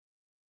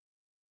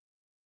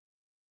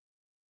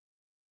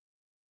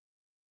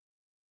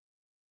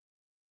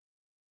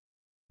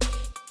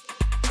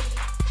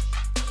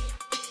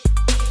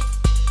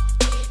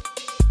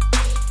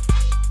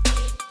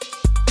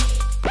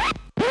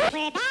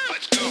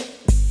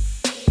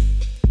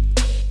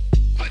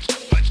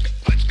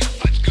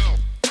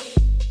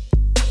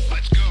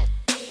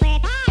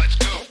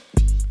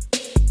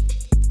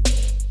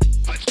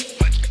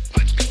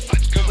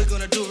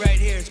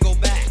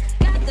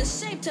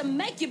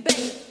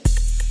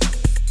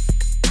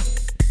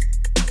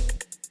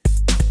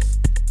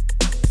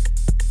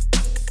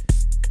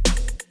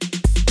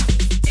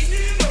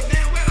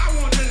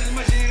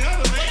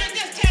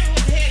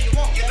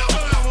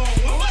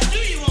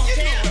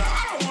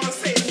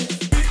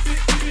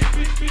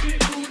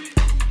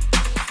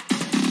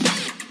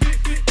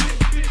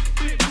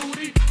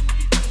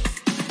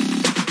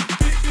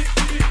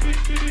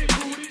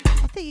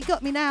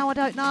me now? I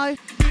don't know.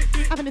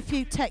 Having a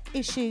few tech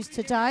issues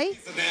today.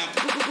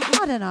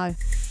 I don't know.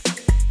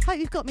 Hope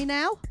you've got me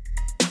now.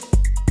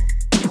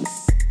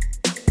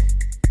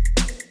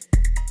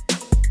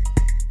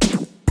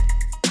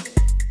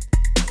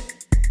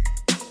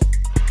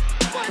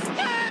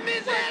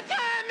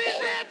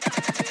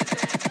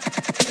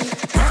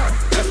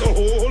 That's a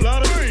whole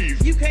lot of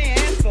rave. You can't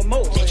ask for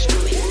more.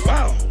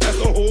 Wow, that's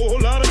a whole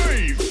lot of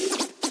rave.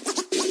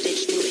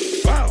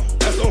 Wow,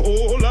 that's a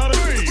whole lot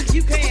of rave.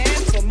 You can't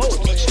ask for more.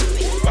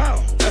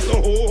 Wow, that's a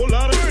whole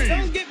lot of rave.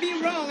 Don't get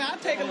me wrong, I'll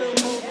take a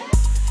little more.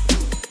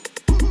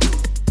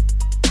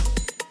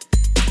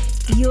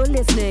 You're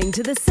listening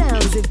to the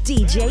sounds of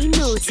DJ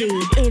Naughty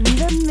in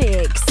the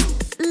mix,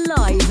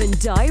 live and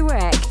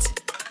direct.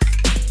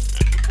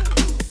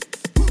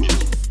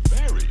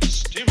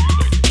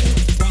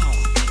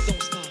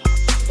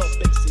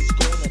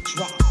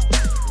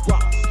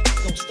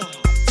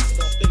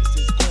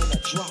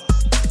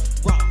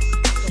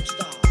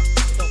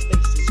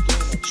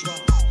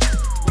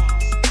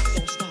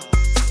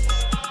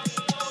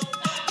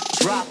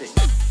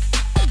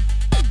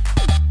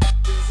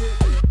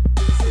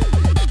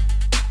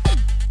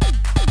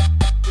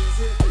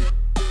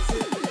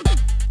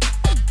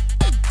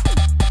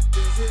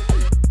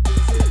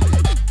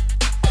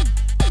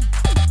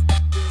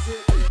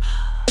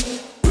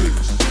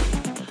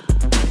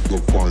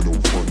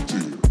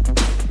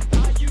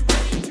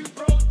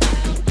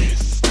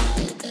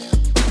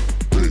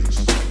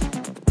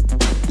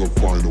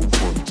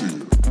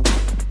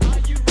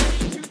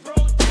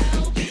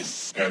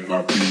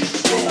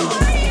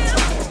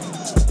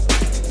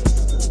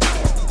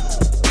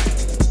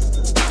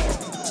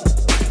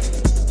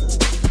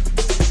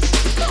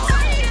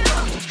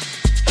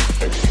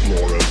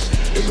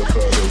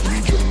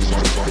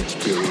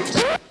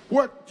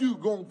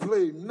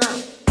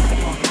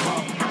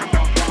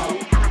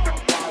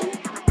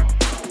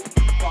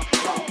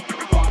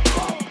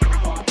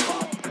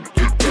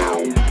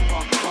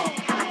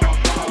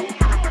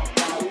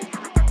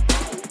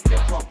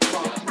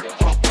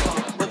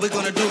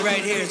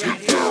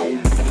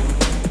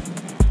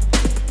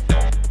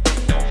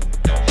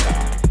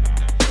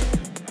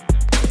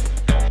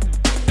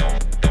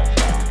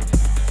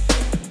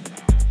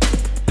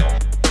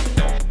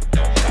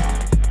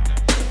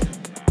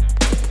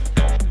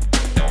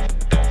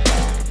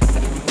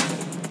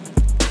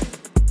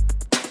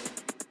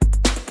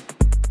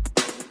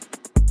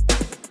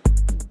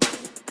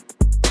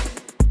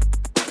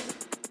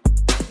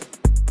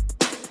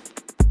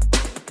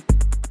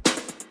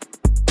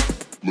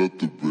 Let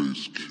the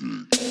bass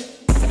kick.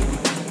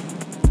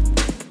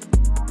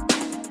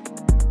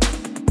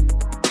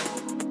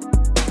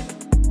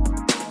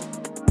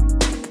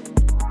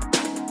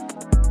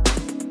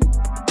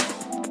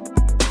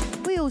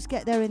 We always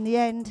get there in the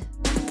end.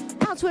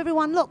 Out to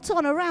everyone locked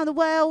on around the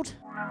world.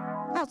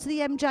 Out to the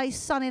MJ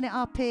sunning it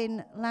up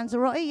in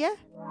Lanzarote, yeah?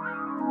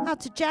 Out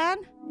to Jan,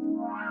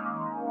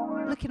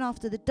 looking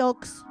after the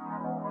dogs.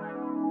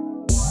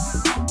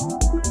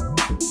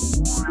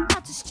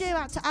 Out to Stu,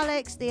 out to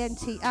Alex, the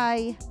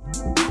NTA.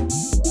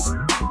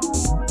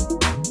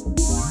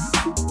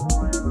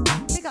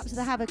 Big up to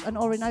the Havoc and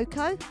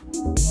Orinoco.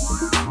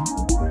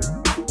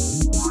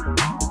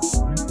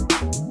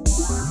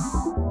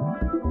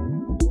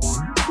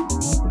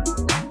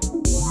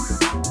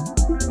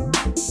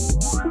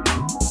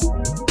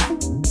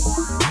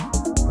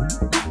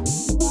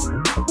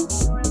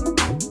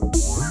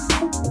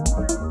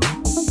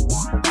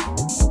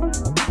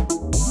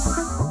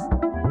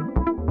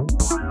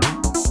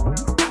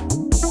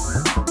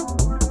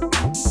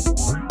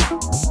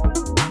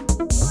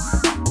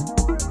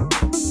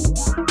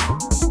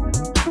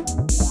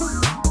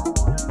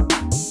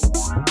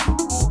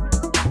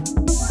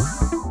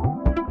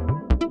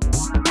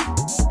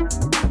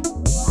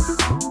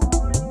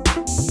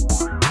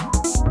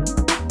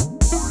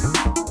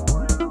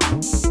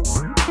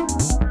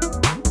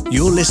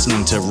 You're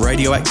listening to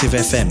Radioactive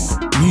FM,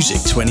 music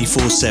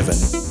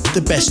 24/7,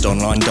 the best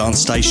online dance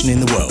station in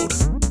the world.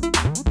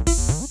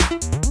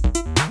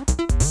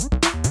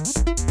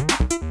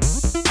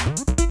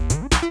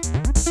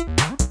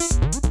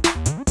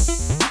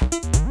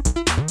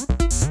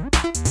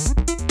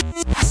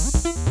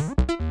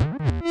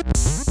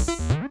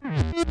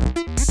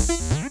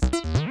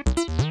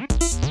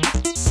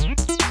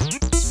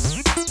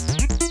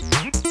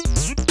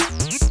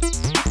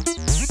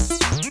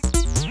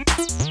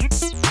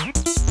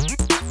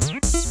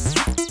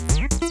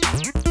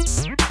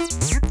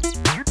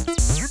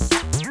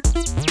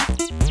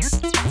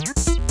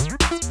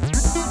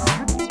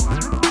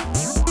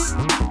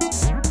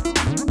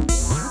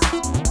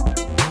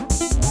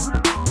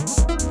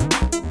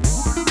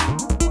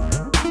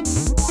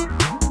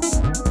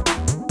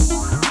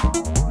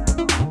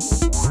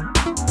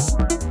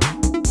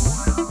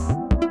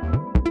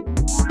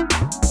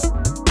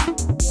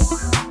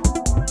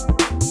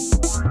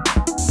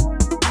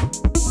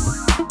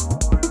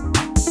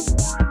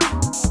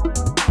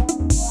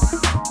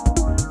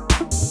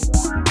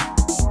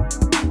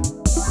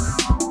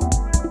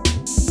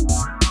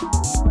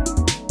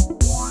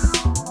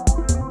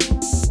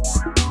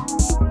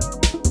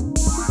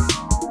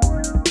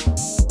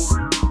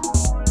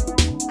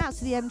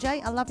 the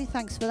MJ. I love you.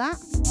 Thanks for that.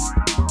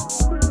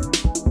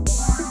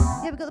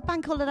 Yeah, we've got the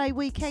bank holiday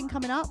weekend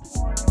coming up.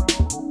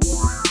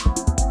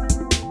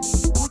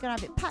 We're going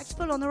to have it packed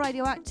full on the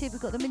Radioactive.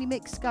 We've got the mini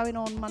mix going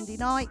on Monday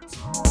night.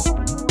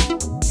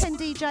 10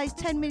 DJs,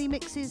 10 mini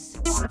mixes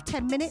of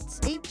 10 minutes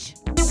each.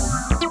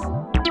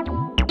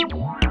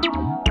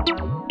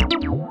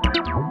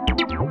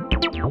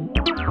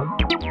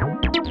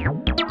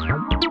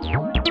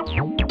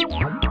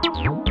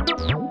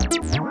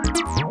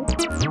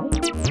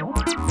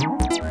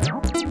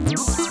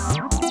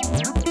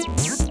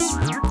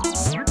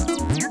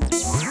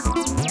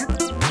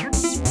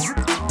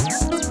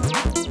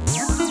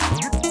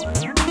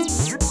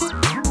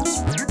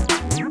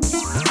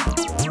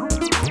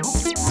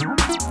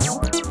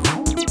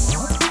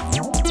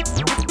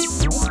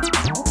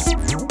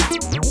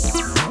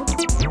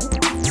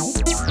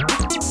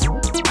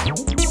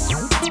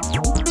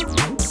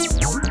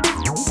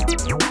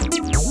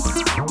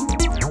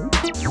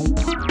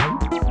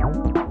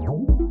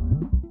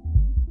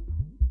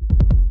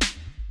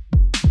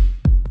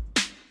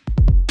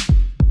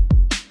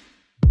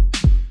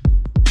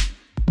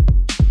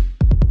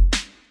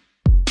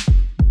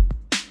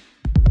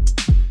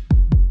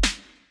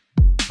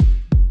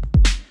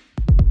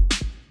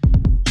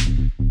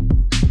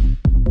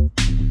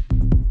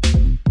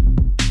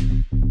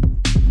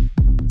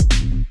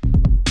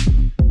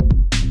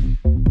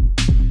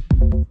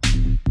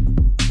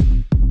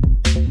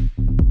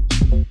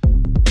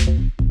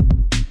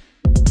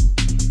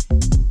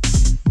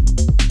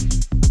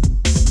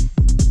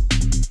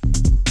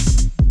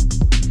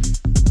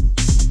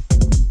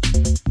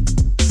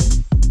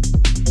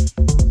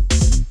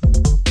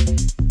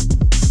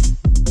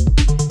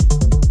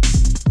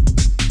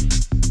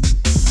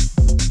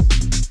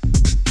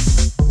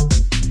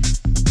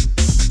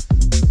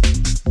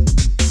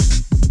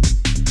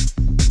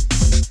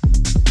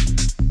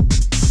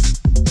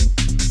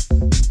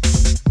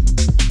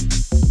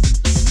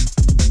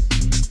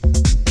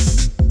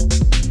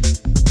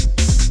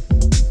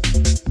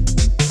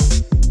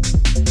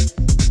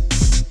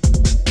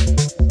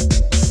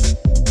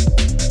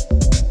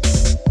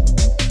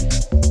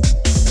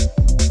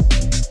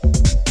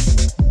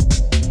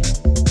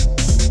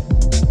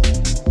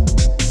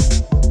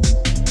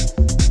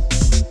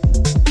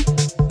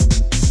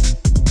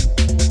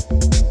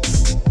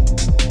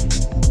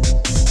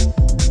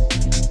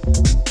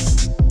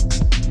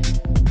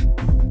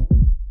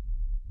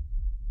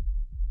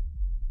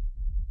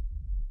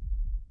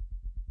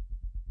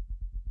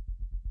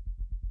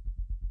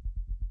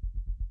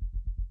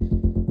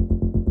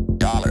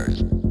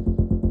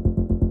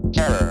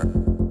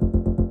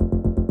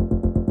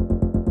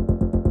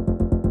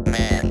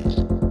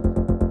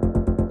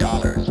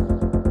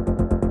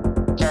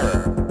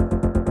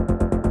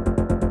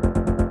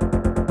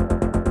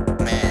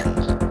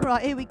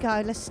 Right, here we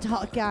go. Let's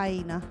start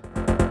again.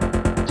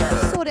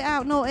 Sort it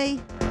out, Naughty.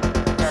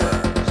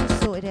 She's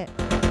sorted it.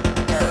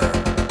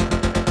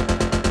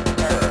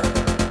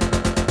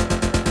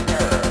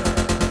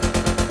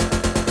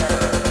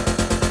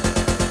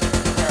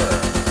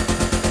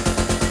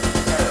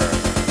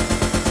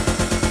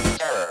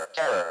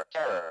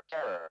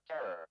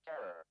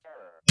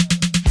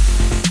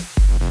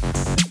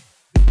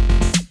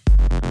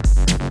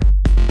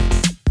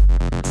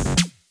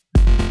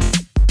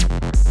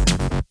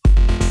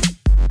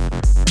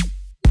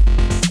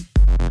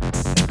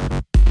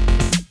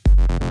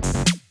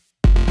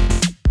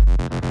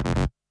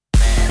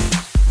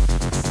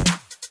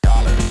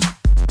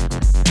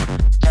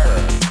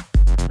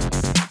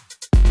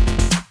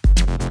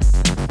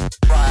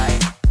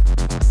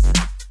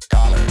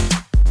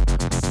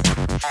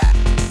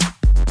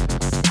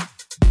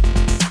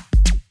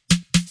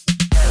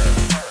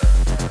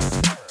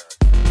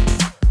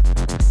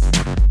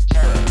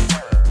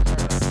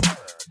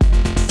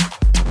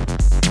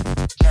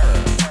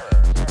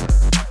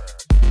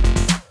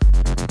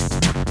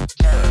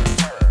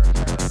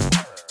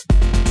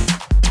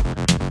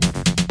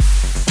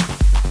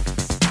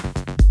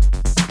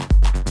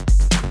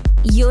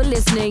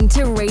 Listening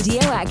to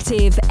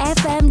Radioactive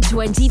FM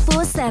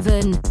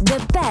 24/7,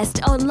 the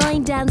best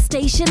online dance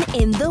station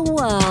in the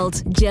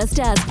world. Just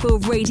ask for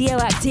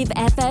Radioactive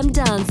FM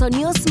Dance on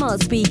your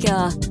smart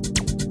speaker.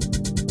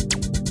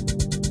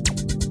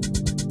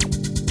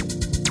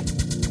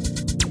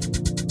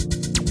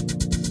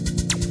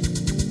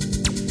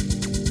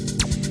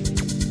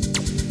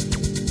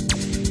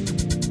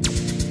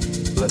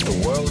 Let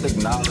the world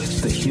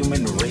acknowledge the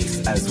human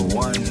race as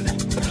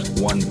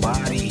one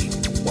body,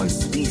 one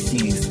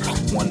species,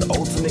 one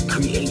ultimate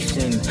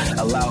creation.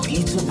 Allow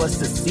each of us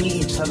to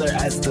see each other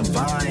as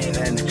divine,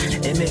 an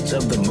image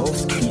of the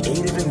most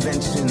creative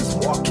inventions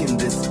walking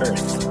this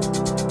earth.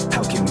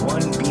 How can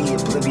one be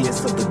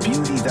oblivious of the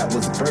beauty that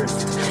was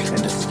birthed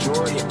and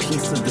destroy a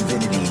piece of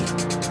divinity?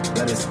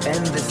 Let us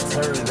end this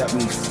terror that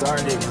we've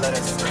started. Let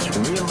us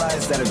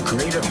realize that a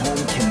greater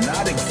home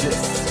cannot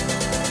exist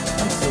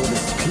until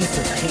this piece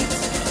of hate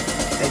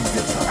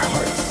exits our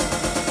hearts.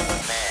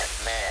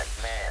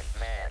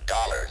 Man,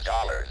 dollar,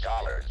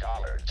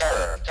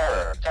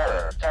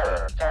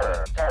 terror.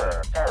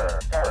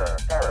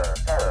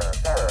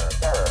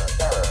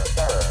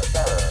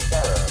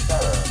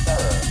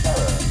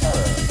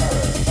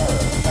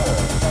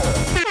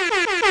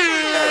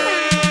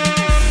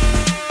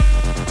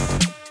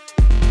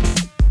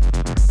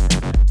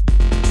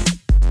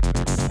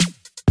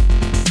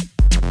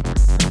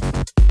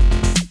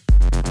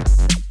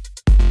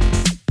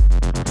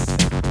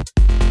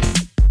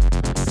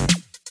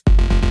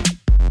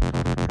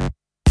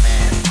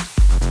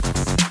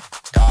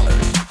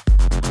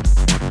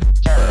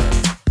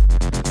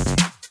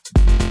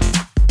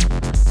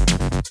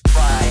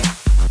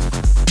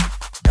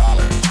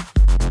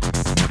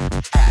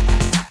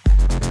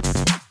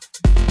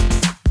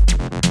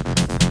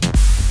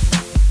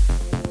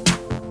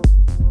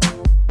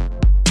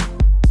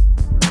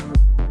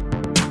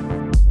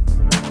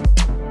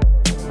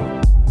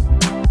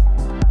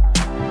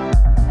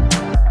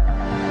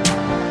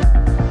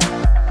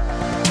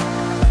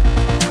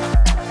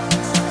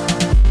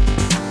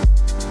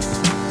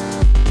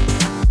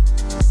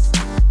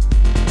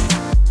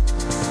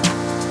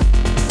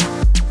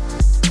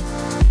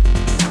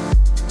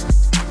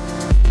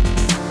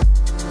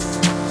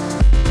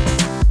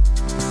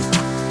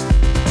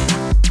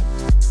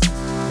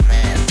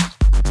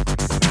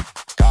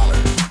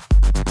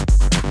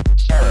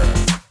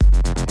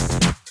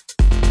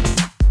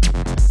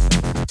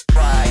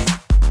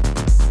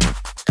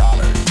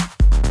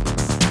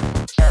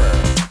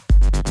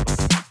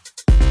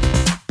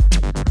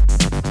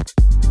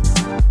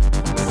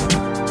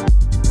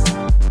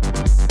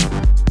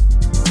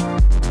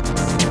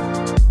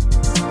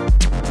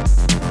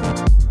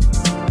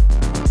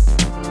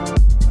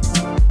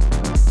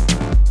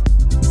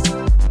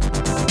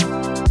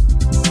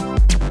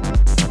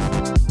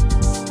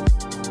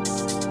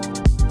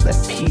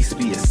 let peace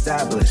be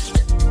established.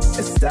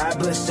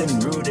 Established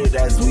and rooted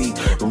as we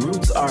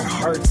root our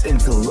hearts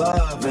into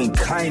love and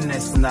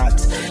kindness, not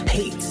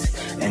hate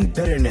and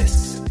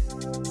bitterness.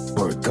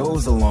 For it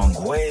goes a long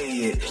way,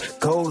 it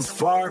goes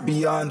far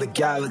beyond the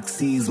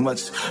galaxies,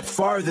 much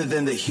farther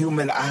than the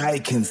human eye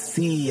can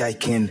see. I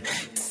can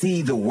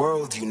see the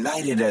world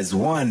united as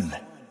one.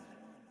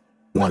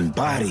 One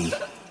body,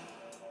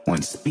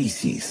 one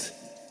species,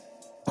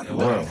 one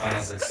world.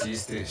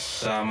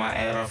 Shama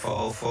era for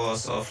all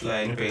force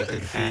offline, better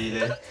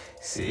feel.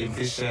 See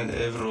efficient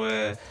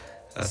everywhere.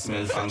 I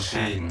smell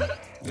function.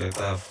 Get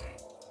tough.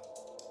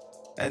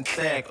 And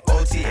thank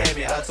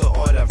OTM out to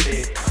order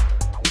fit.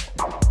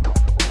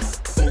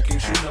 Cooking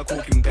shooter,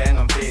 cooking bang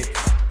and fit.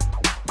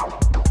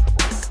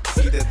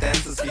 Feed the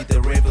dancers, feed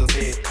the rebels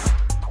fit.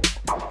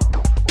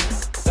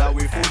 Now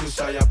we fool the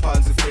shy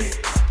upon the fit.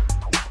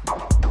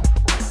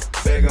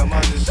 Beggar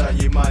man the shy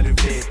ye mad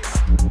fit.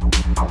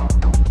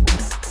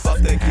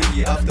 After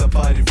giggy, after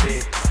party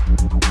fit.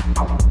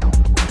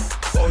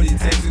 All it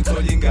takes to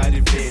tell you got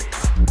it fit.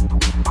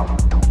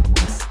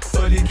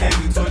 Tell you came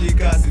to tell you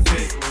gas it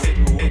fit.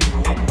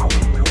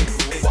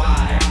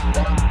 Why?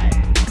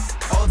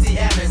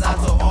 OTM is out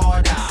of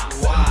order.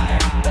 Why?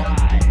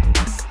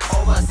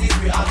 Overseas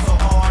we out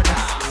of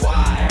order.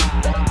 Why?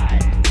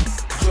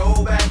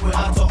 Joburg we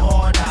out of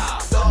order.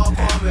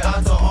 Stockholm we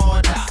out of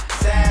order.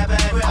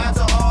 Durban we out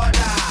of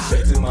order.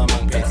 Petty mama,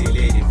 petty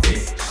lady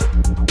fit.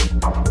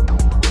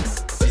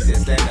 She's a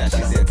slender,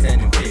 she's a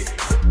 10 fit.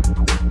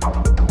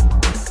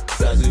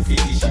 Does you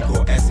feel she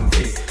go S and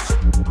fit.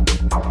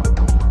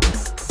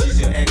 She's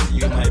your ex,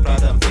 you my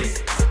brother fit.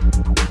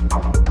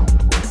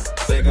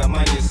 Beggar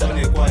man, your son,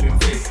 your quadrin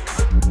fit.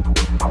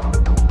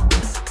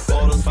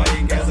 All those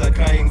fighting guys are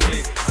crying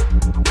fit.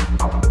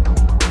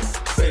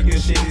 Beg your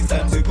shit, it's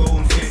time to go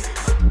and fit.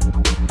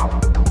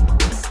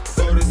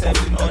 Go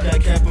reception, order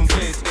cap and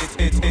fit.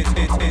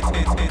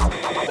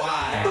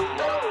 Why?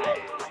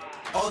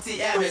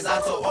 OTM is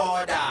out of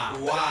order.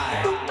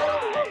 Why?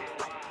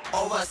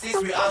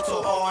 Overseas we out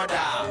of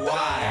order.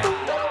 Why?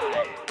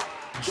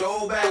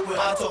 Joburg we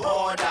out of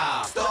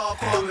order.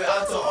 Stockholm we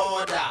out of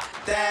order.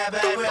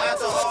 Durban we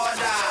out of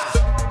order.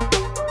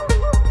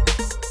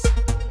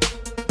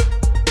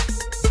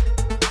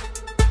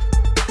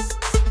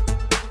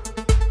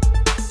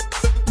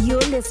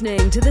 You're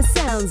listening to the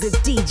sounds of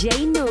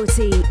DJ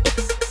Naughty.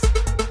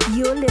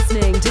 You're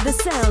listening to the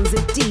sounds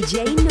of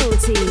DJ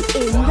Naughty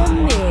in the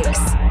mix,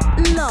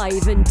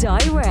 live and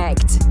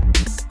direct.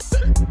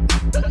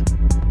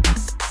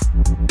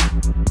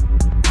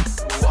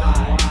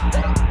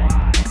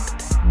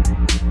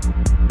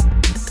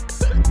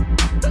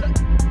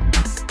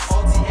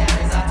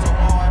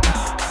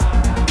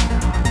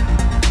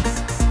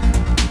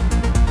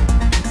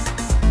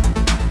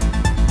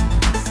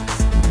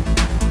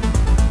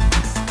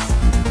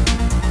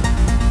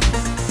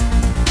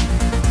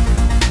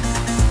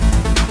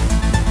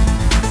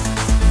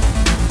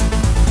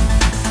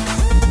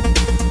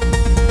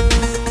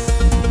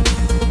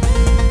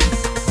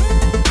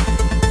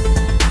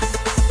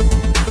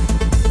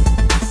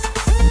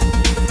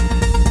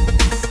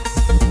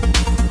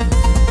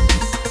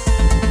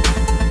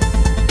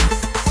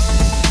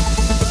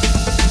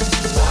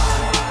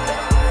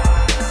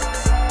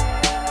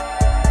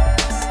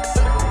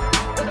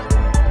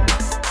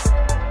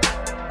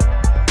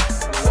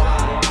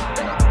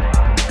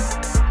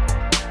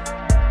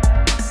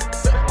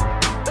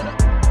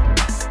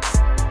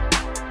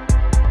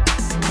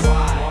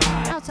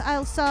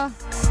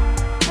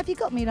 Have you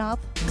got me, love?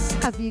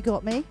 Have you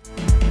got me?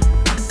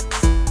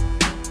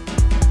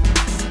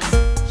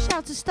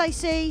 Shout to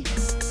Stacey.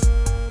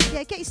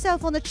 Yeah, get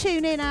yourself on the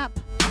TuneIn app.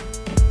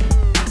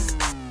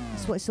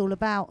 That's what it's all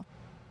about.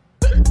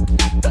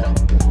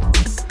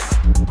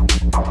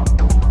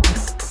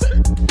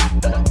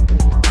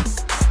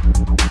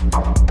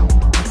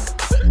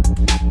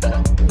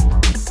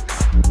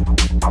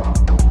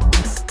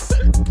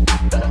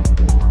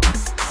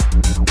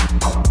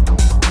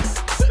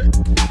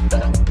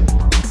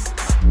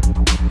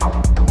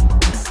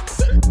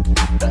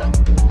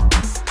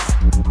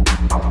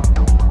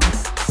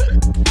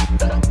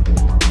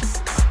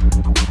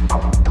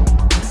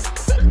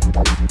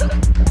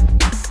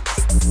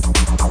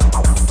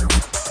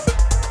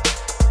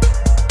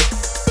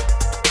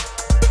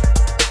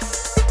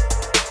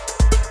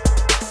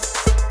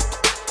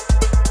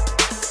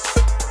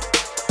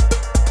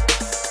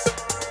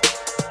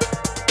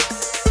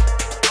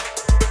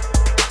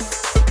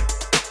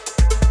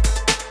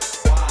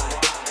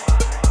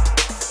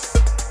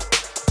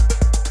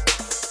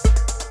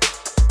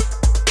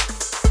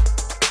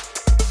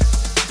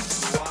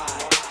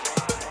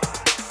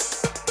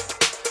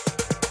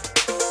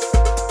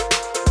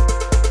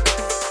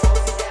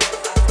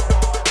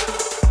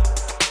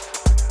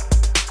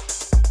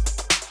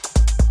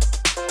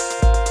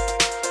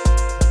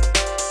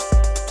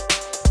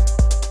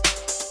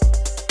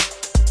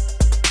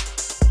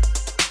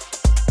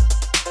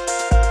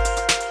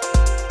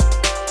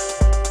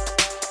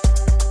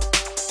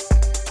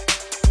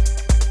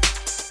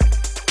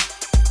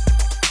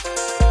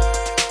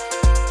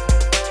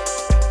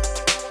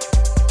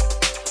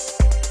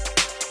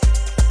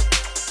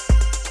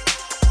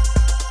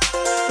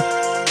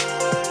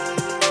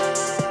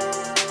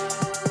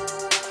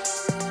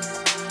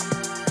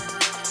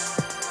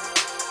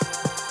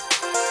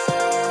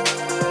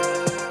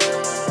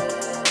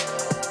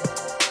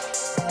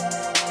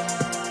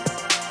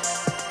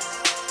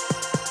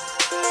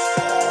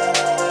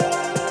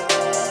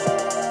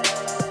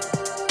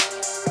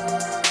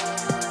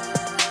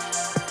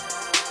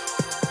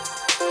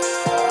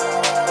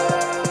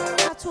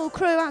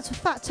 crew, out to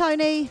Fat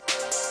Tony.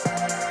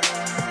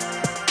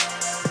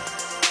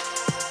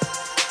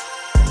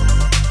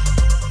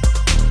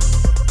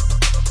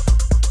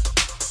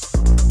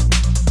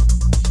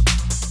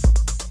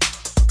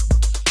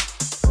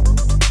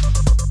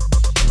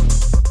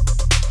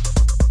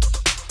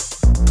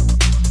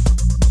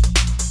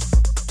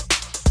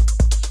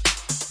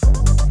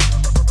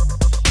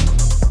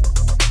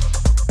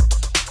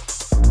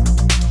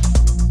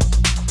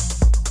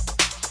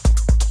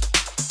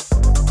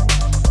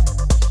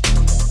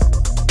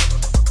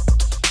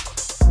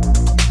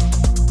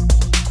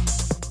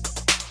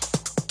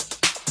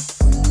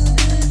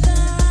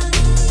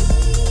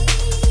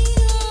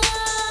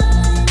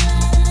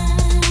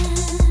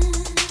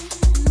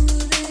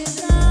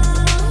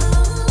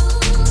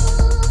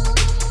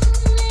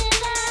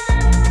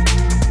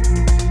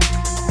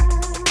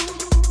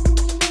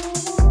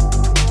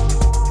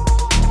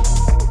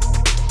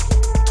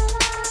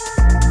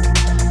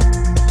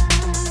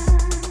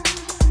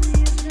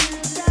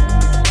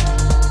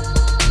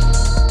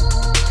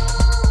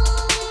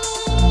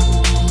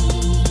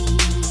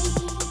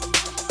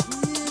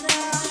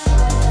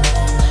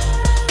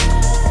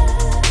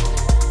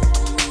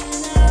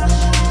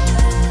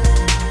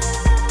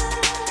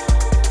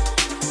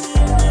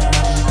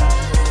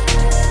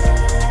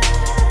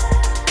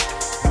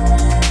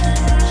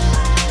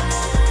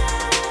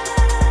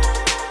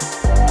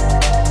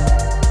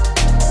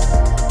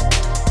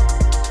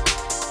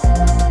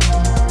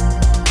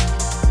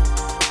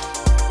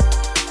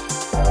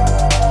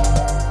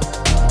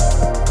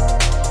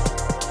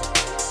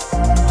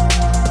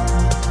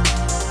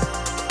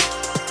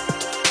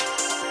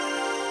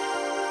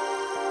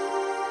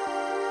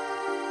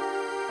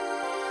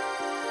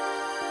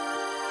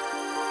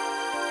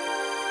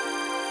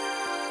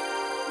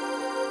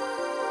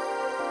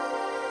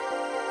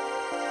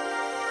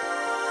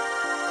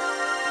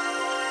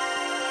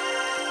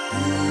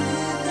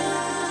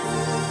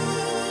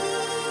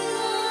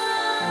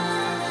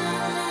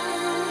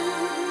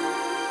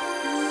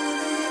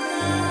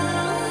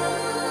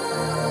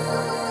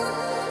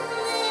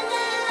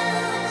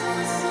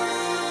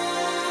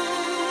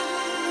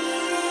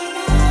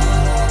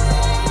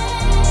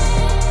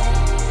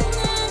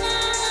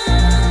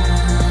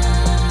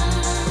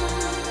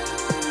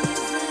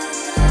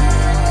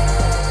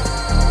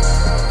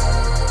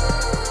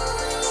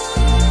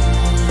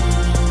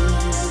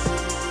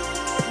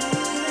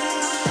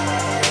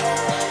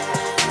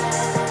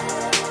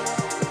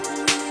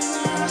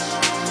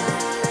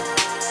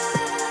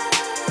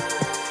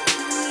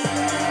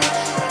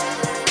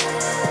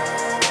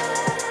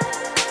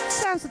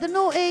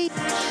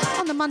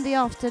 Monday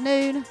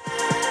afternoon.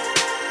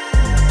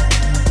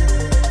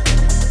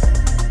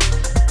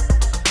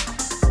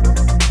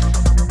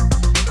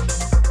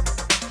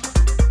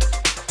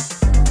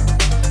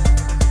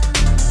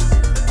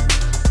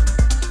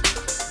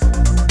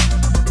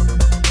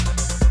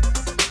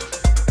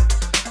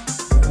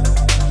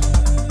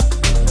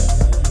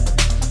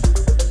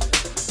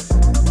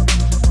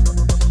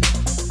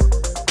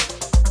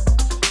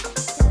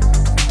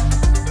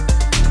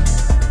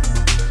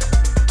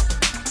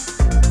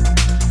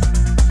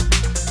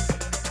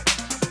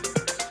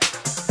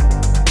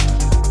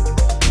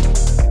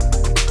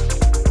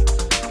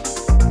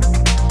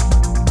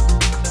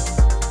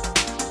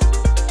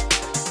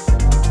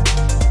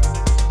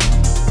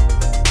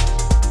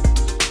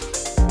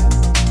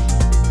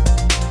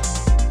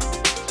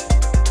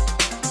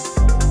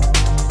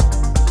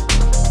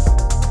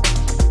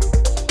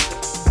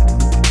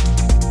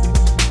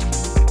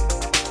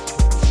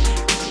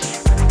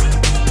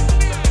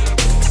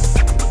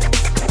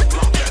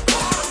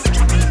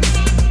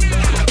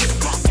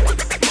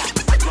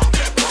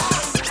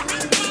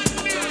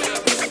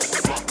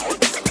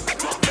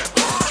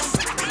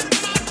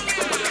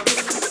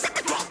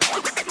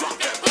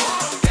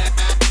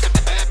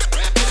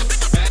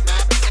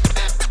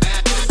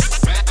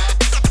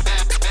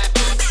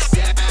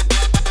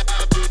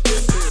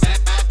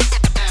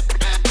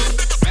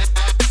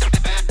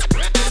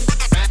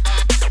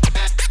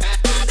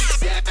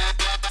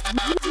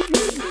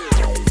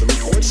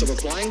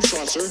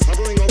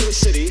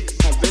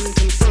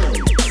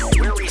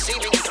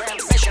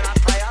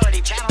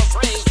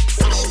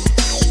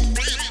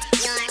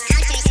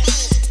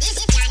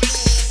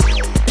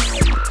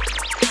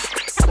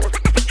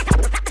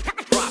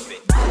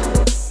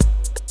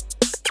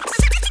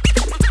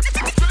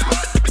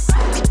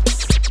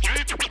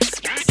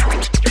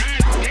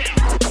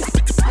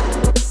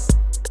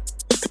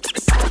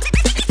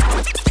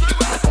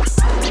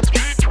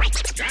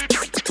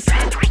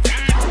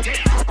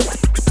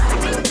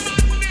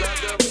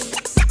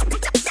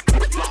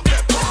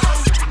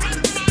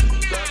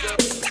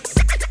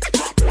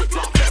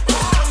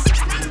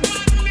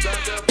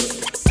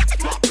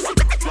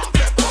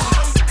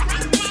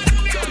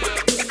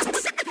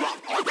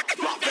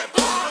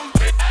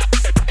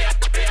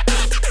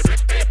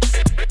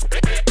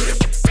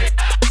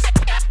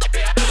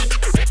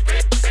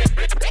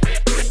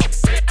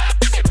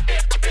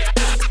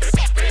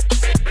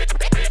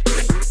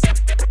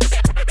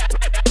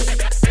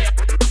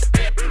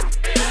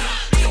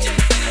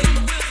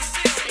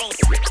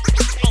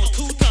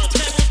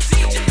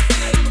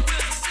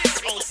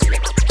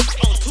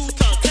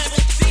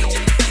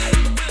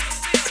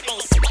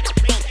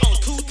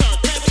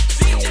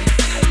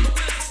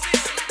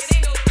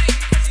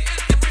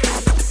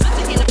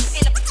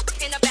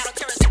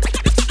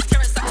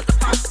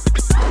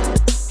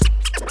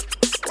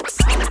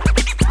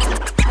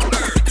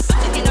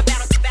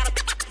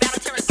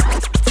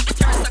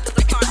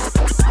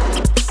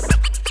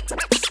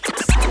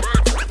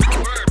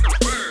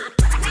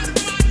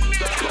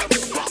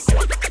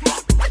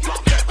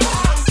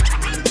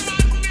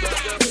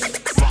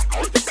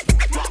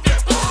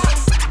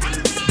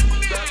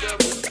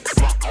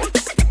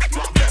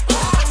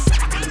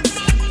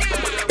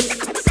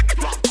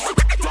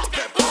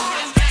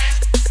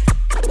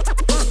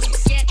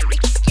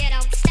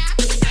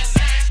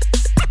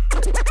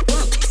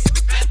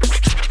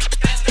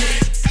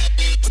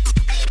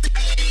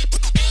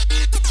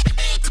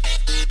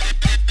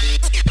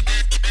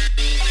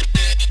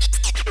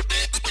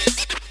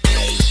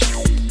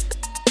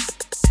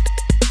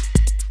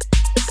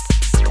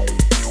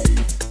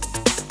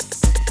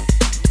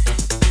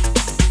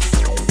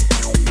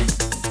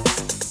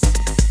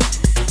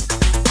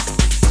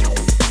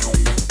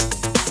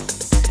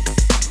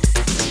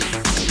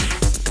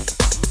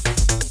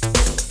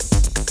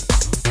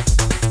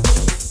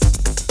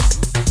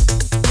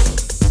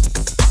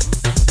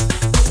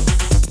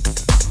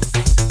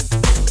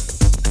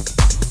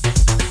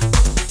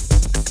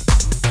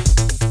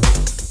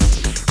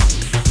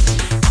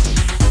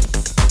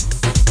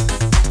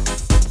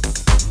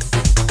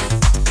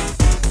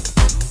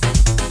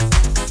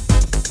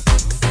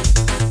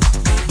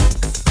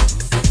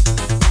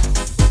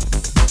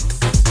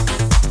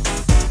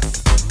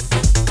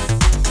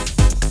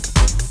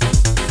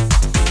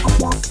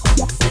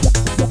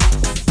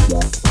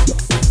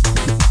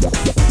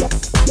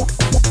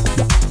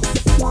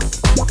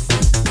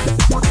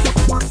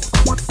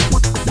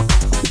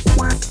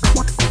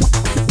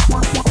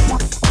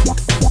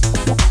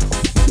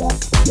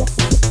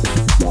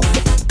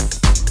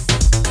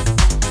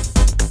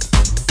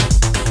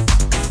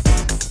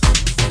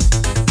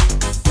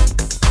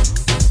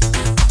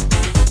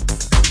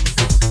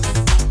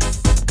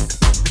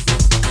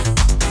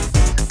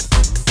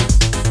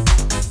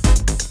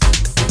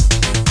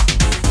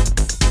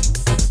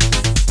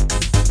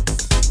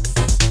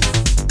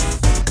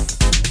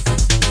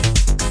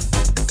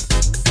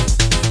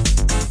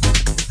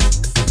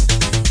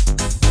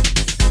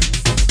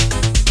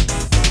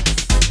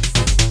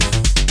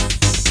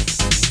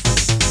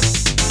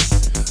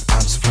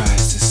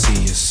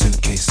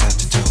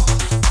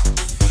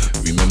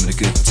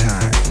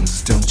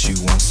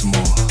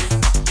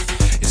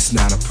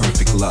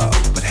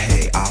 love, but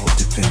hey, I'll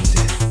defend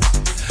it.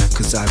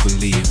 Cause I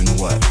believe in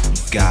what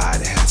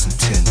God has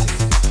intended.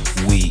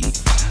 We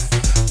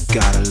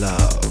got a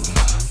love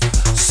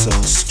so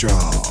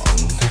strong.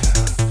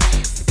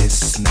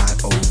 It's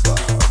not over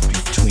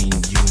between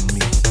you and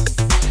me.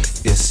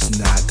 It's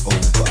not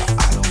over.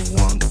 I don't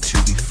want to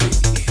be free.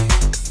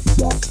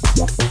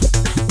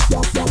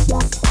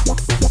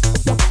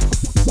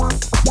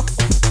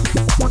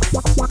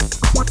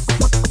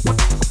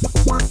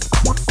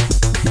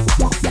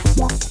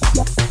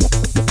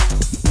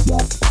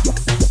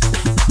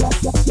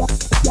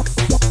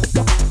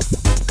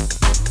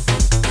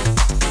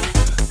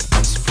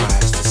 I'm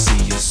surprised to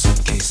see your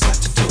suitcase at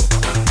the door.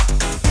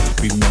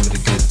 Remember the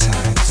good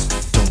times.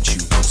 Don't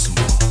you want some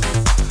more?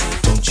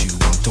 Don't you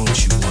want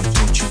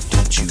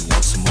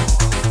some more?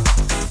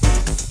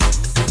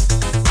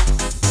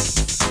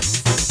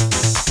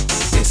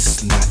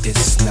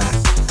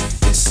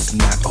 It's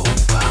not over.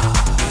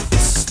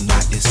 It's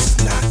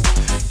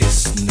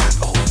not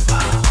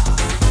over.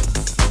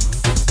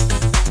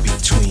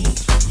 Between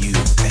you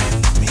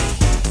and me.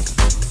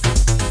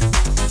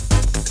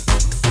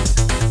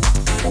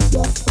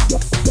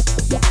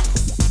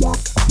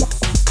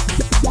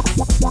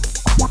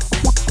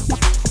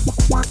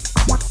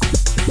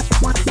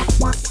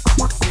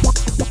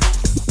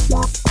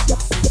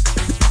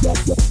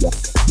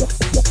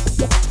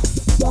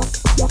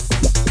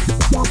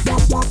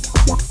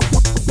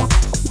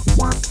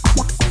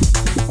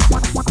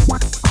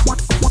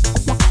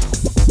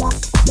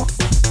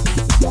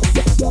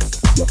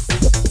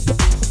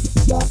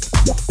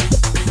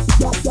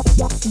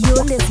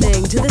 You're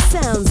listening to the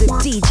sounds of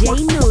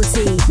DJ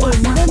Naughty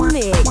in the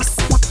mix,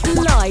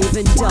 live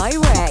and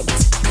direct.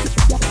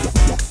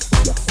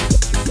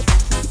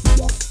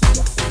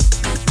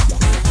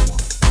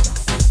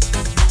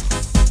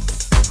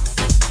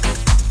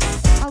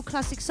 Oh,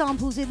 classic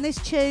samples in this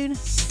tune.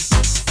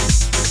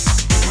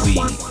 We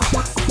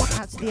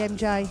Out to the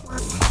MJ.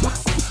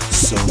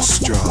 so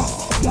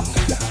strong.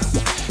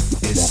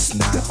 It's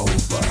not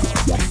over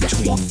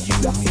between you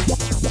and me.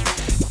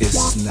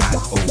 It's not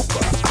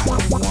over. I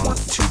don't want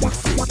to be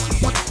free.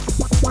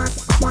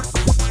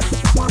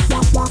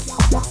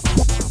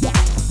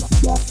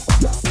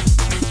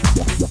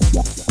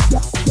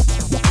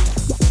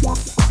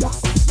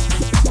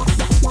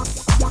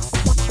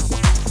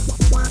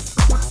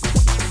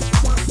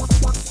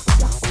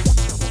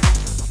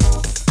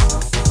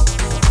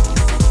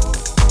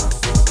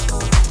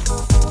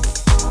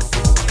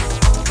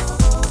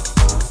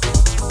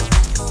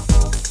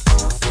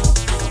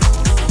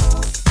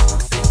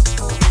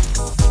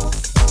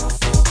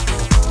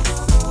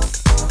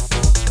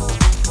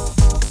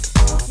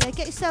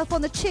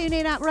 On the tune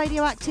in at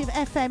Radioactive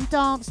FM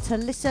Dance to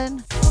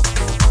listen.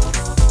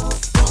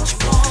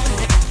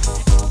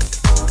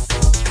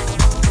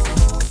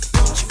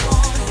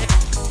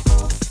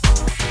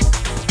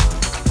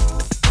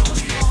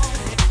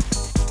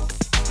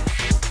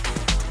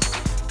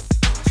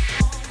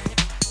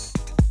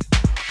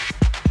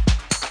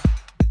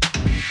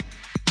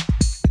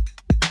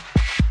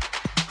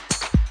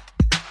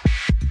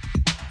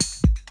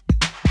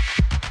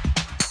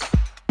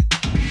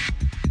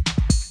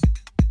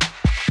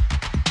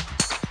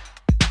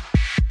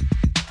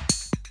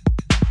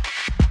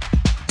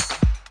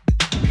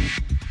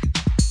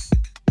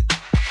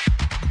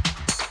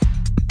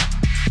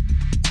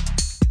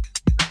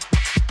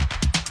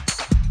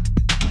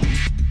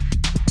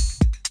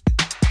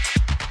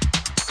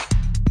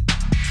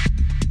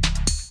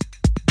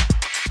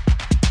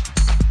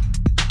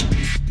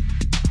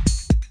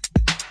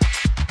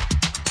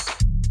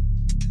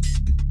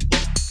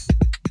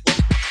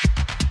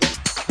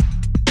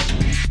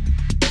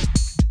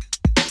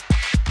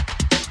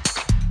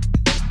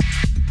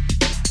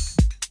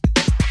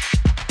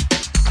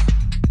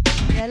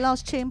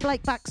 Last tune,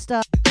 Blake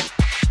Baxter.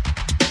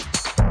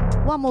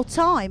 One more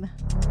time.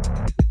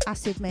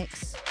 Acid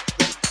Mix.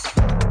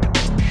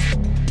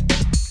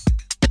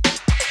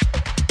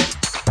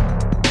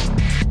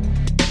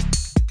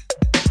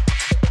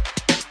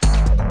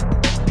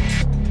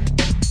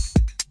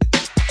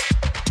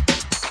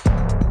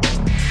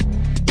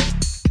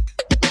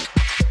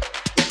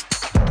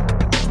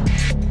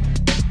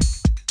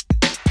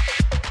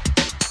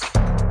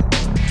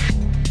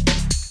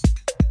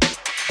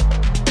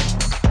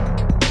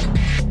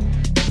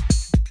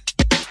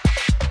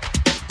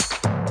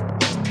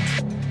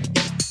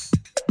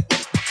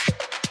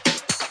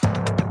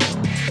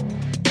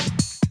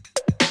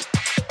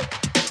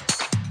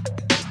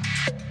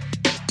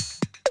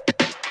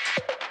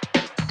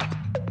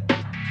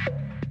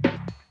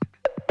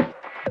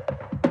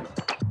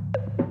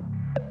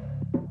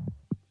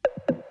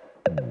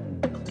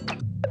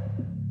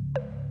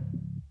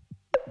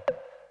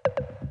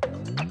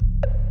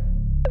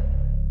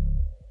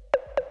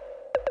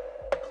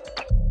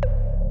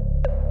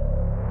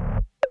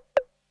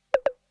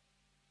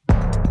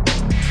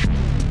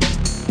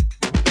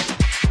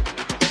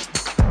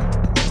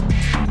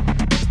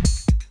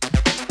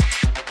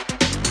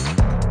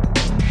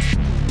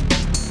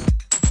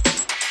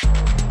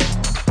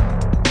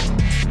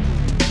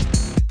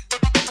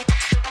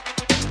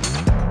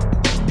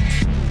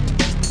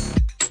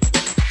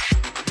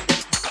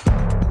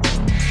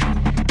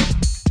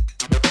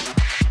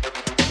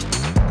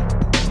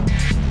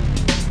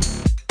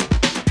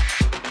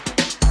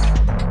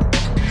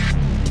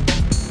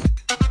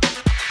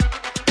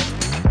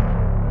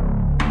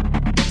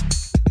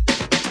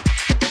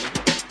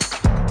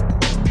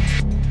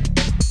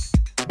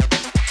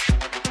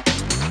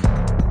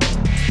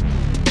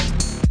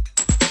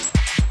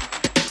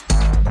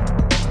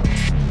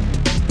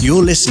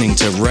 You're listening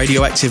to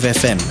Radioactive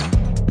FM.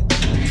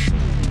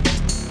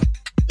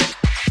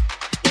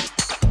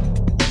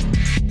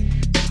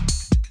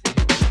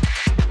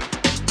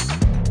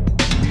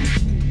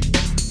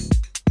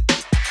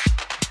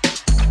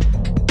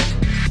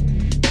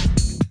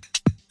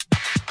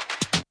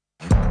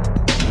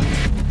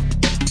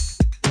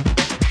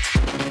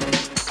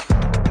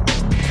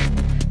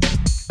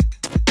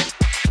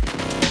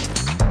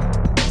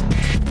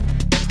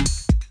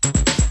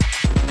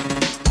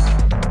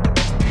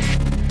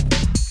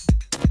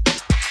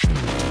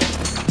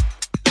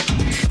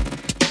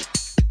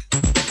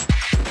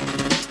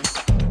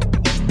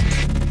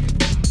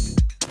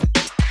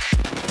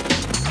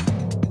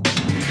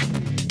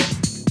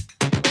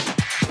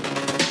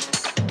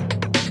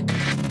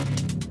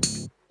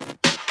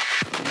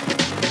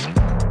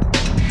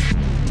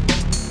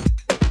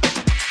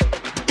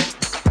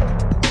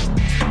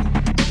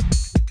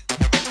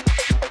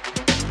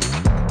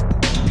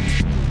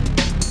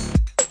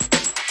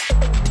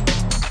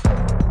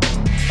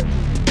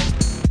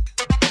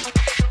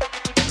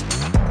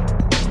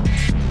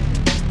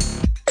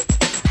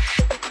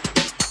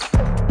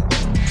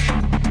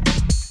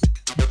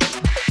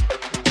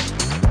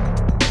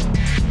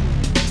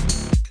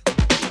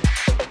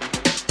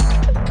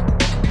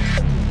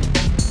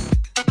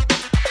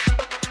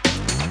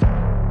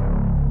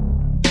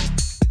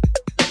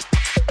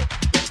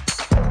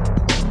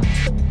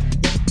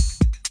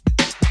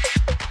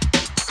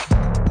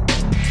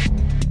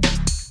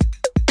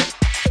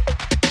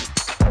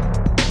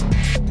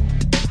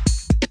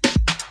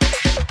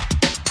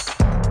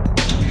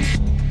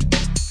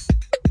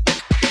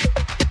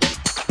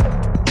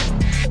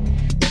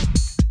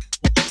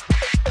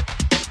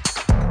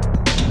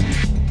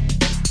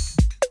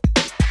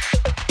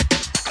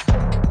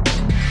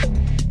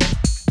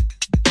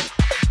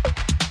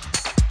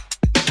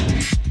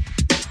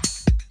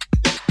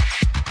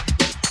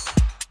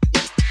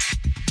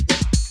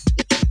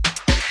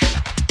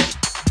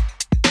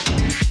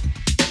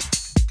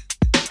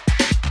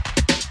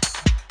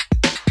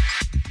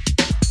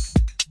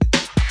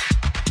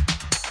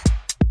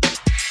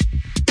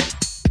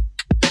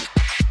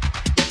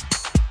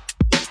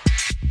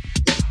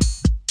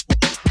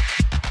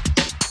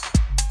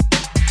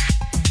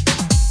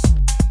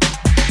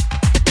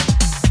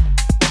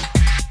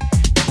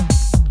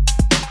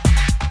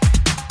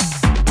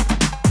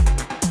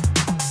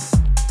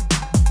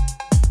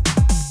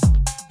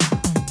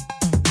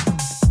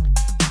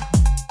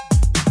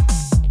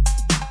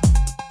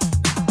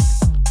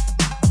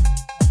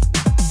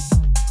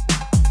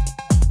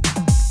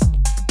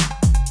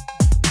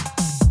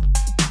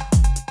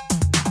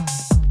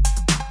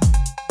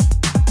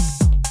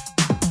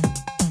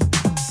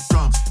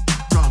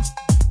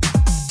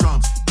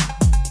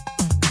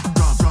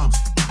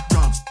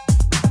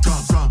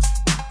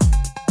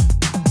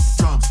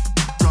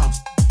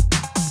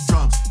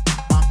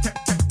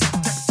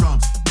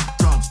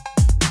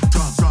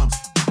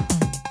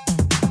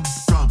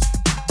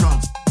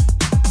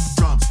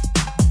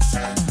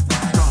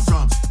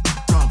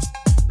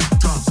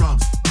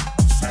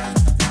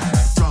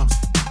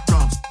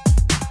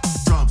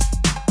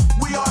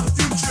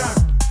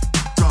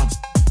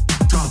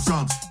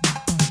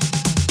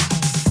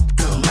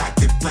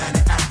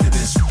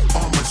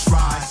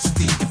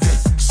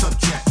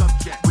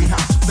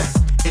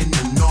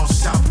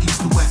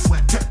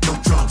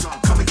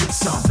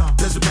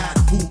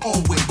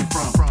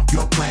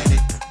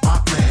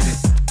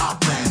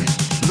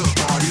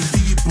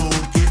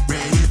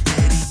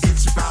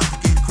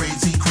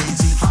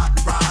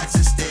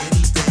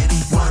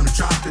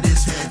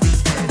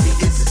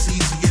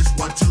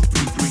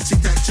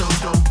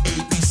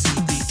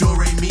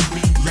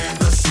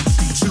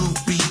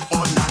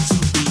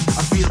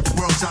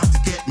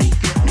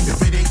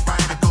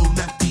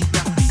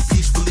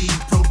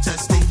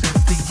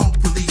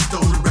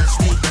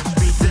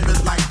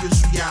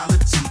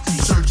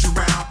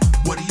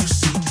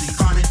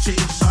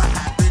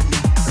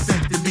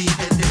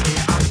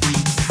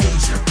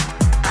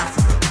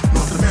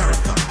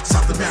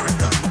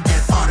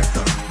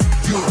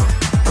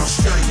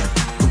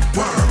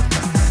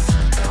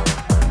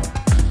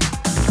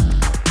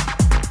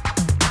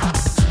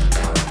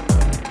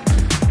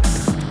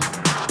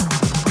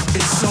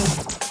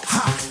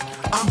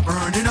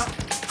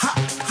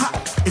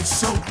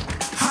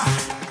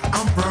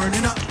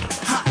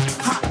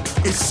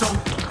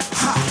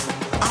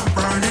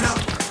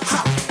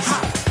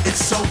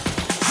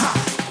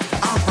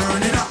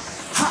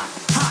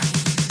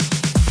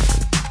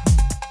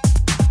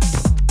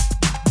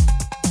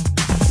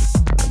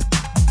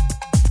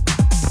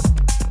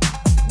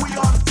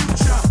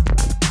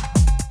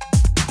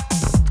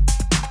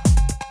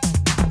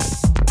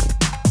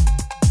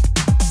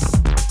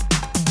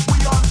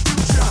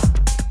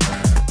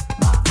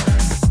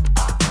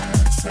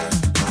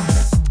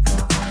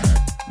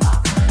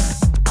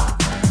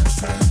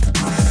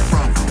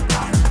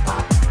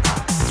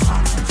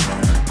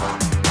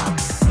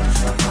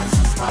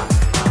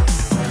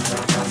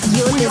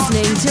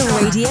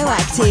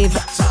 Radioactive.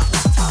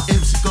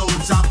 MC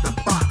goes out the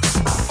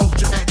box.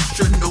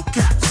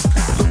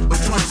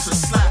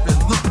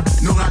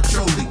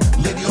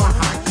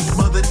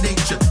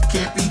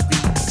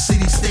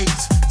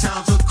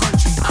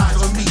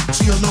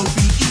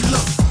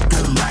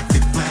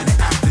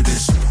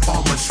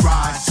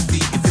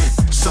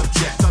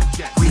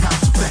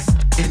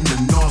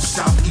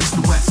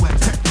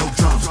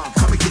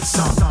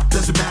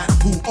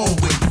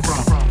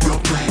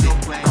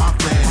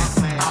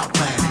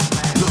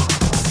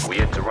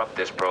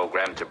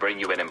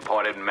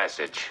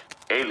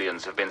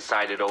 Aliens have been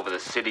sighted over the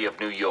city of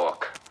New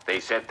York. They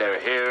said they're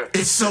here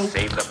to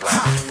save the planet.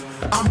 Hot.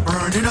 I'm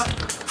burning up.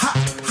 Hot,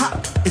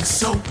 hot. It's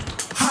so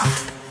hot.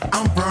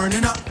 I'm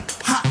burning up.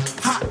 Hot,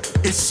 hot.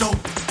 It's so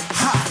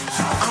hot.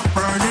 I'm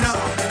burning up.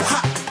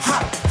 Hot,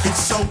 hot. It's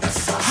so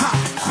hot.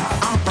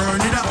 I'm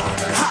burning up.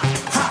 Hot,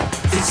 hot.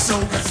 It's so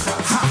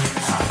hot.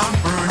 I'm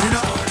burning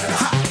up.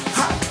 Hot,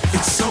 hot.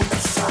 It's so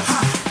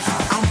hot.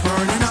 I'm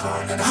burning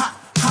up. Hot,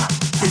 hot.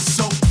 It's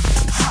so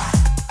hot.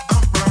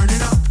 I'm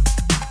burning up.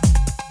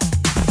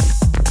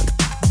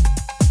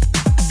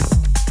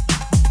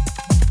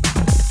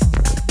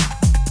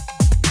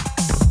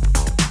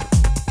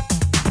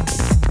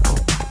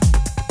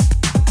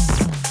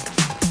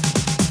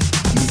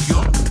 New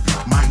York,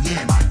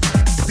 Miami,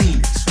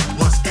 Phoenix,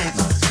 Los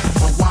Angeles,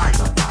 Hawaii,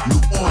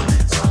 New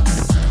Orleans.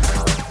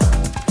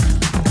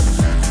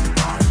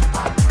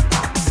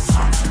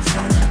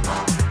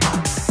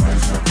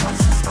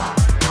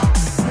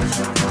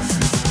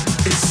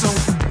 It's so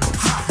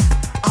hot,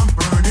 I'm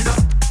burning up.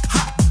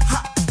 Hot,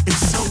 hot.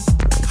 It's so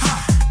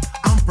hot,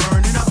 I'm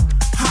burning up.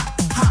 Hot,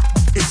 hot.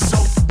 It's so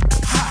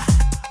hot,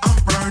 I'm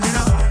burning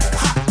up.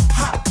 Hot,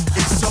 hot.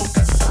 It's so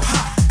hot,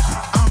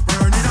 I'm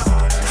burning up.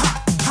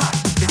 Hot,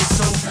 hot. It's so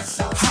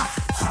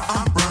hot,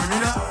 I'm burning up.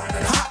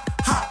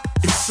 Hot, hot.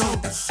 It's so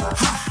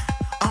hot,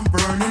 I'm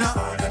burning up.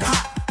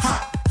 Hot,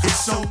 hot. It's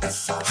so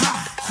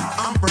hot,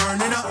 I'm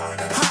burning up.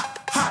 Hot,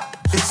 hot.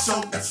 It's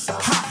so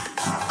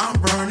hot,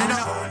 I'm burning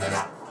up.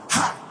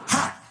 Hot,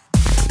 hot.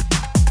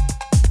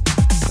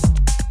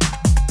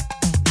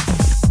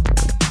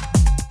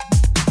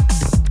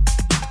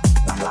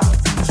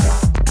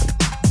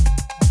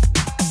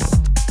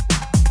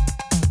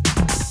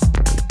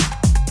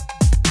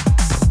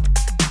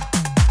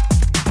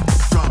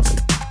 Drums,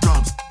 drums,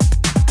 drums,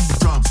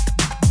 drums, drums,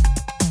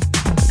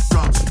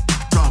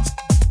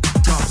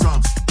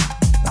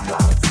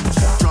 drums,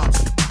 drums, drums,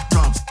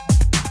 drums,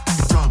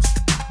 drums.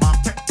 Mom,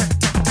 tech, tech,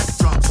 tech, tech,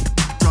 drums,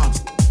 drums,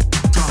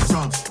 drums,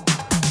 drums.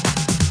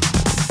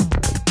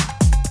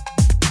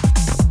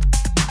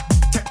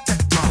 Tech, tech,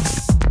 drums. Mom, tech, drums. Tech, tech,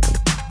 drums.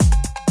 Mom, tech,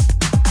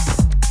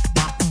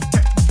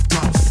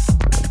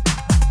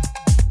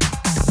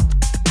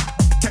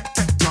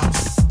 tech, drums.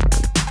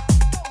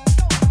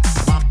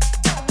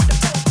 Drums.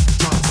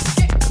 Mom,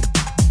 tech,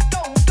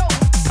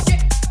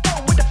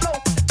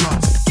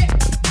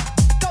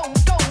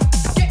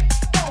 drums.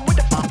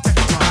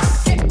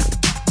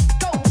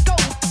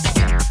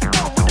 Drums,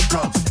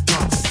 drums.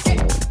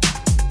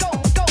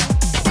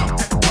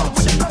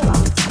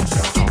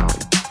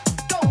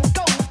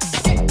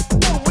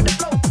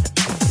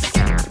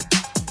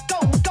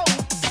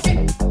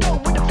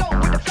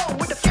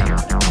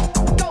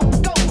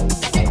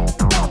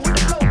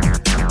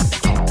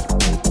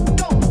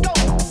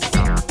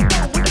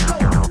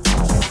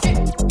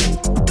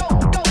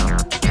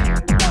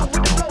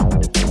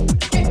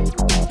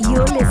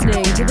 You're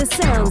listening to the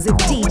sounds of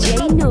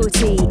DJ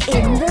Naughty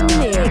in the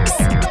mix,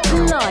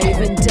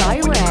 live and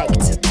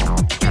direct.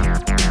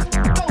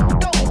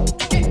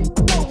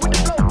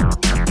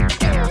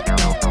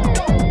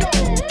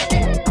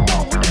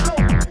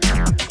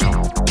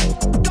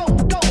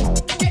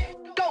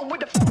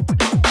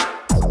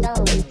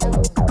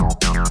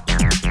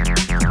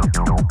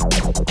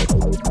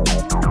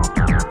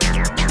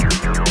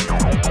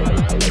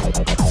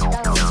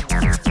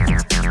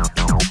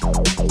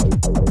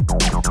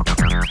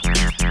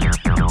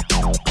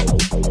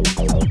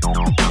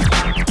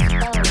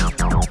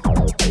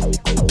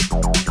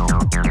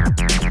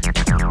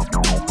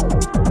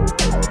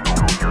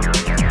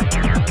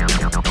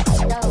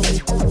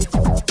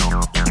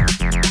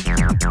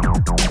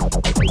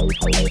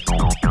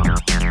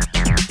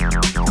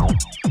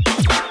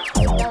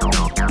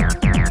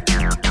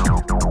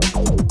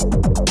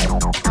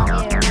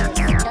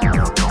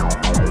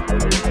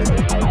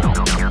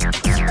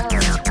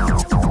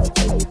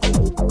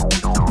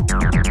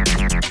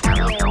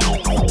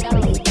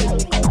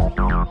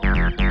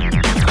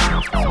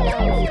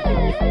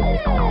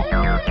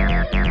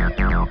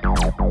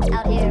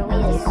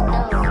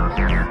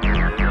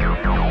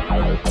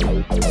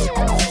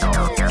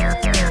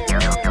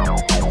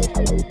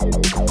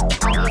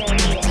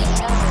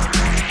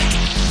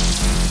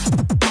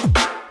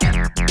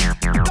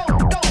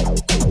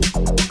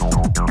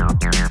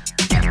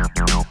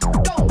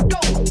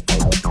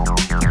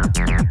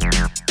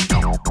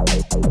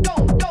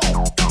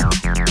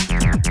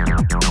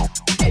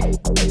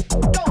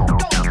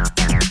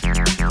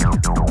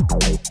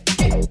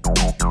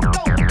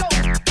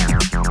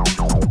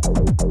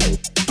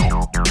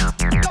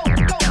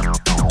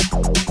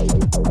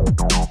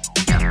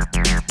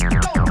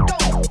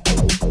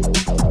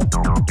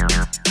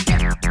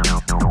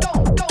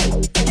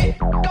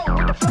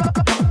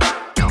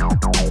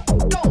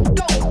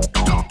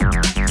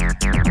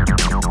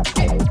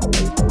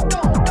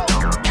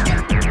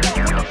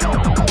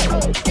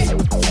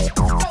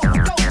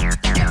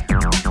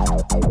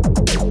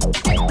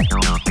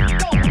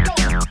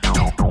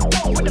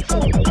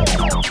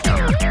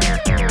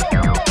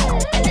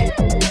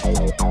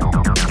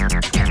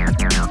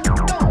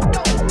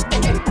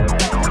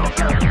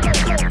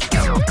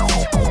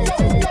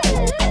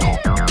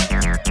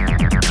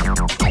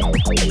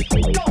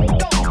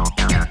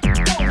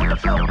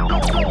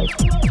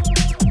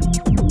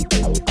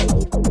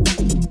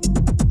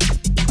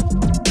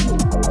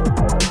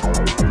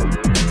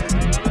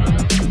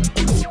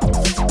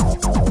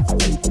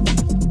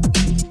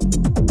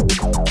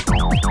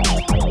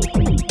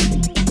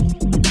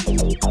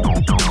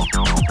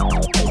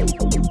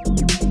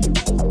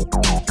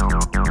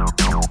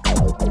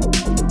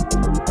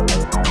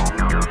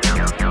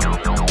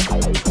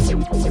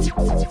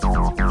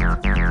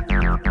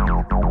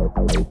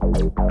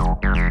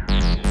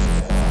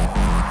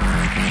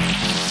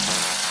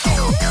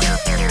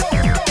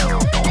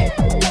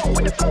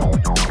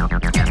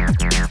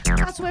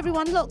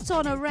 locked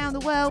on around the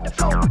world.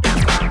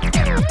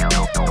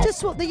 Just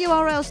swap the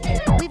URLs.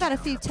 We've had a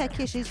few tech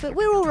issues, but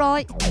we're all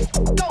right.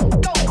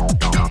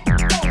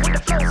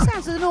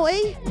 Sounds of the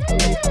naughty.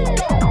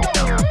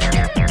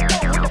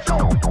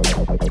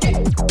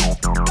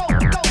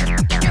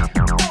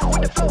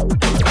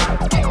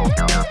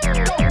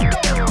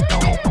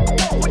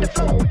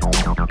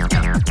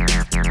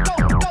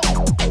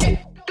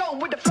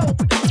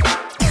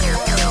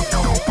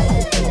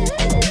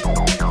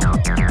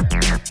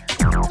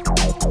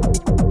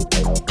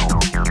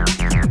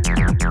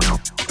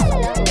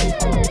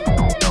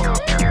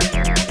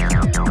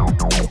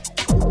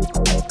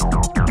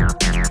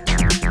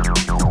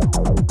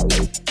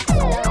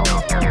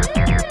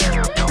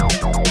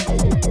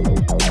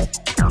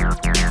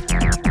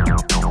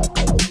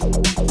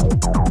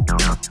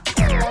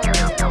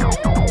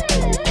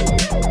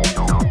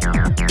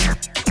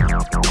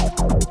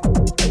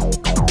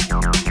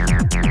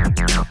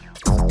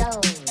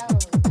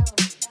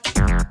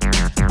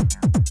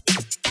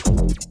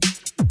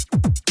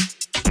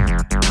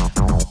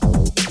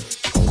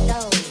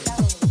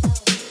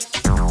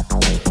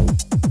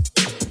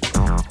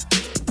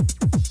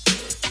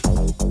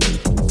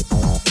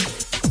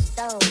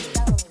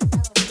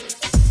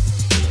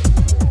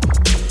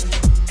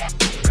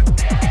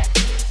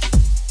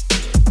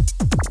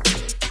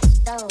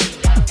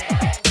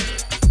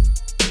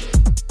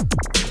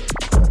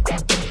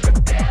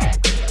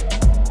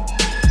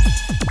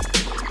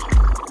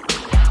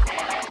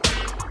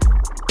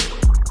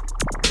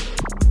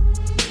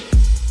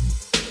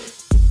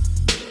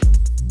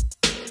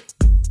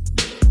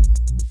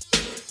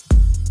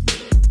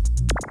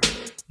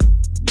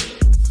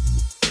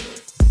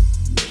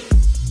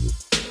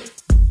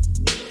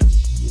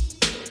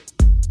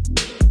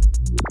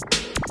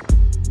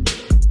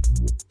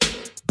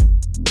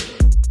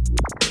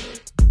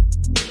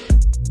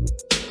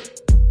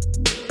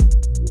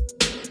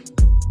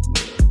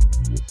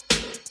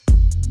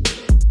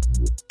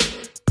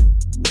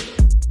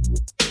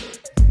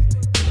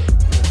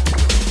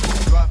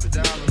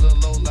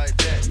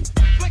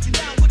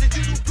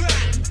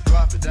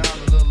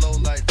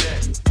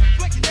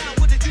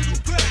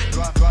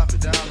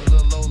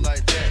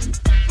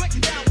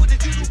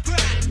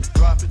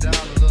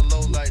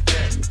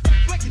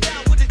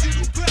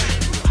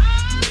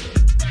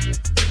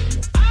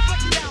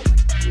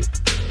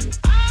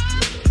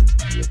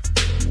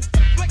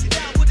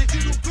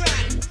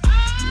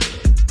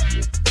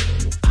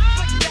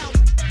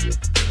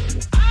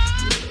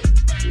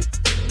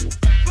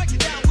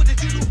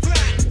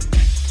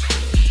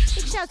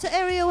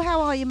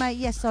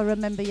 Yes, I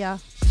remember ya.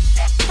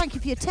 Thank you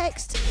for your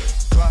text.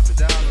 Drop it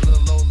down a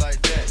little low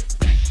like that.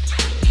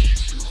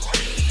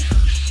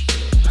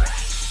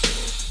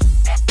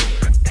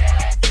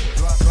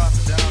 Drop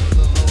it down a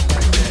little low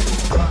like that.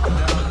 Drop it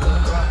down a little,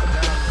 drop it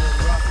down a little,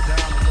 drop it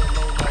down a little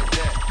low like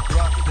that.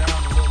 Drop it down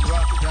a little,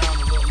 drop it down a little, drop it down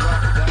a little low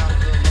like that.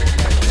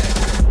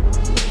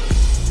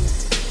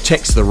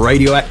 Text the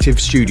Radioactive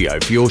Studio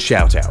for your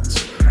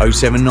shout-outs.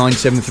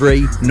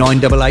 07973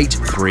 988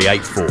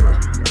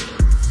 384.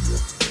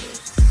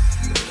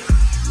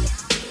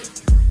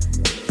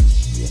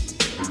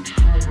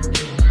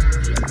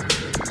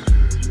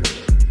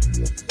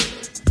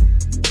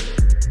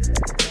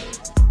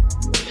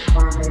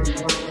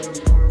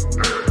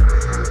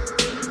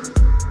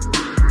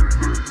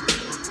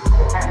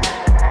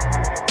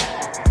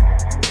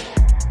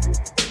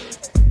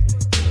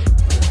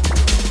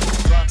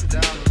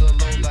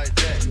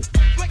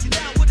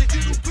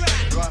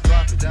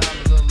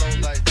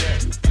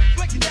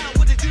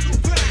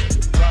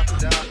 Drop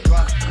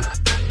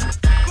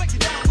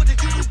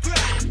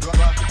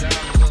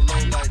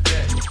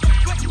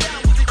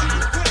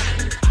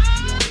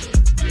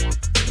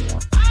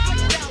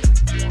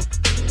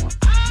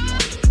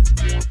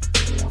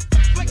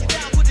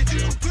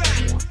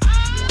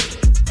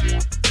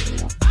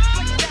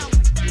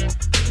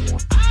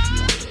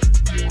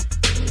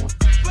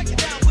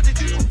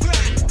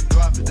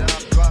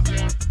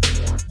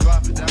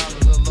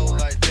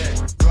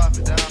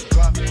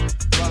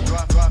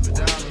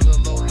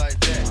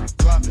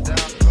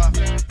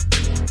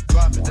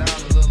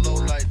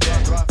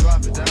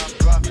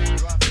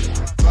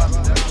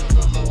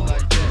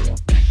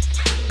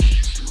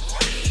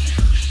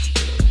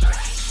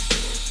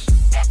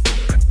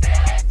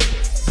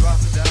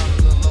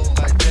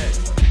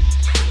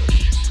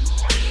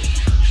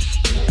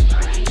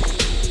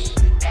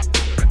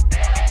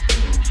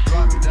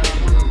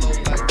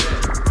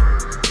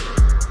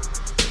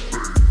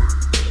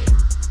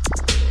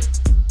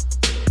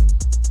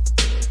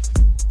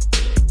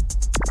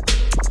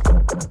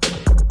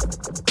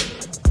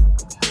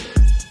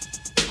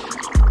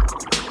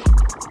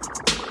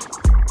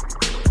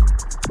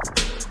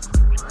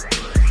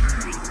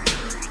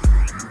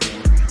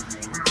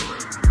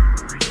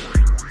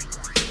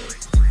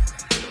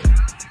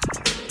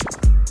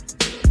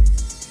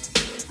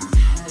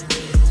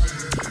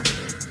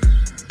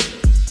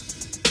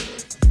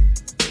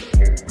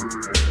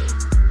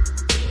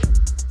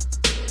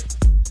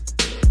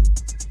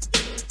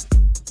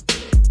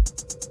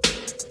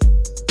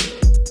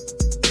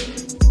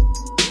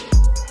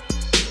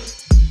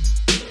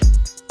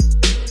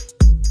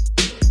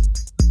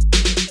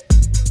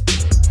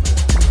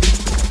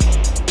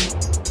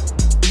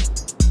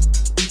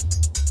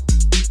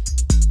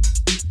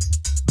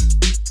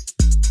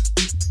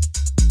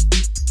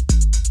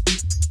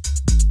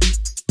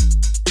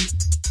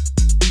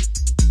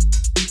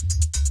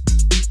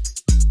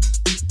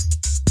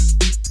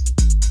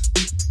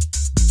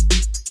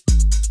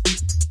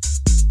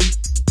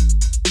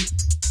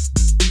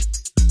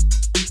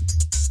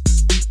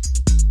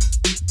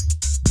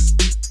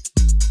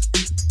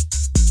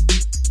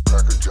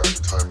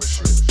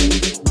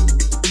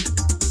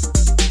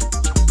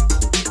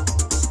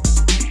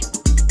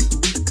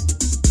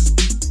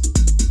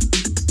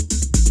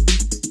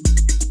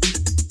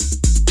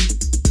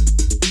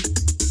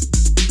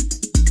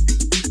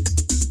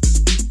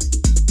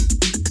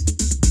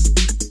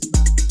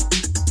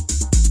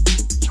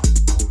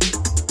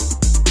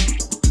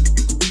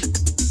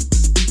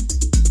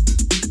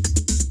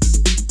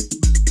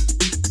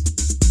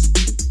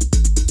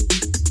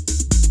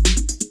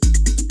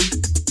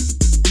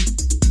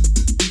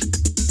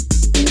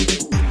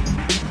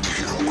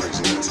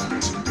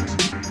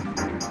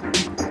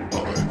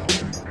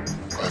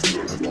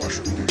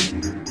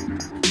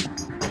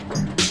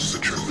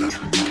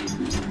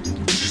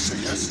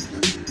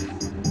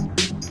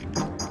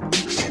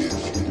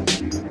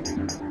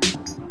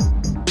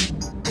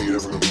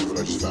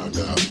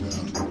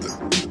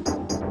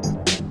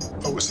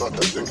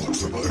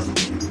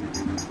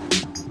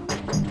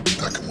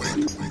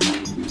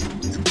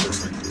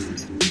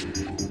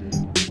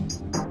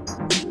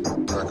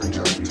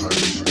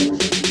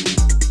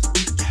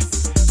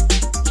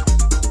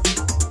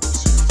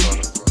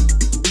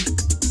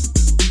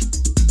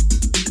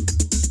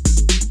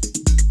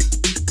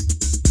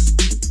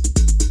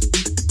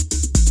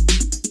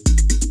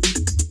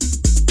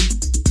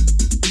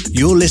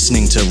You're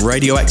listening to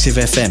Radioactive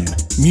FM,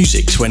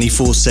 music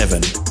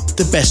 24/7,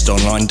 the best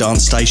online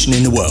dance station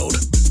in the world.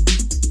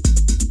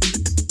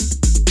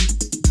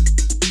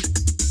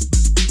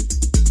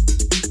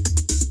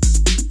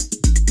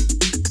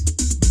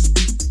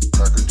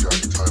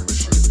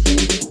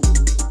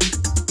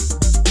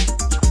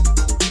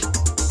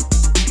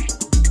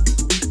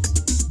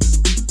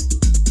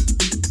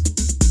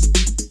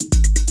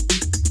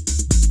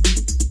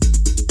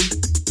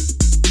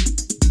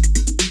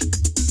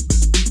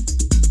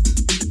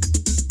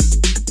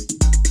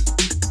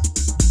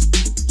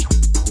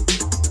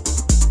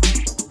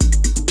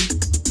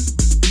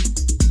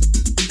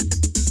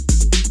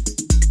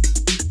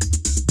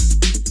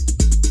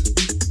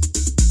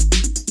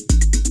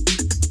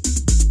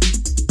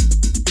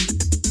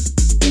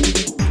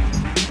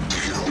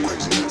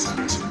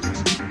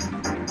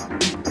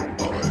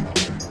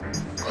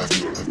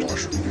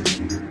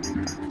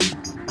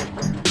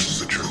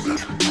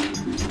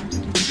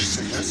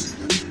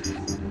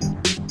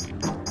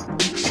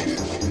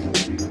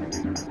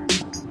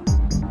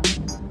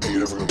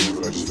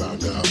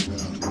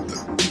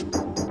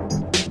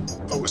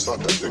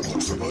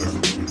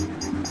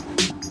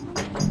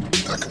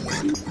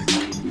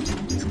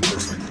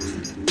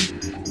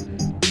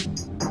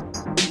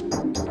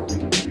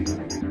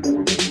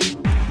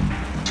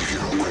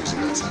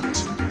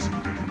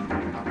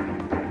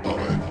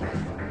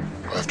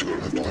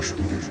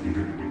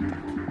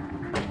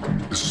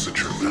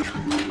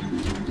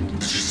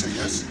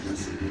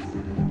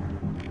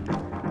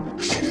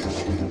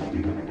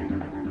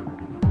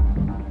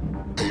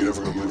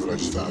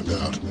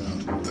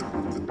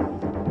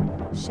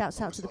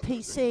 Shouts out to the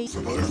PC,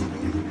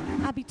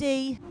 Abby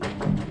D,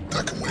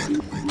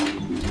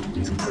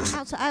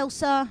 out to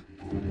Elsa,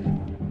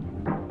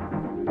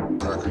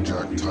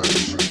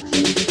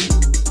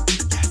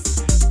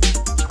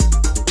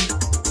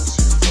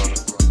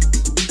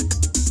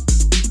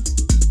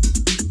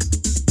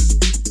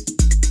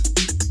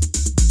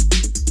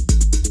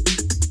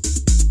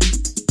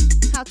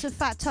 out to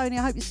Fat Tony,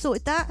 I hope you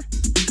sorted that.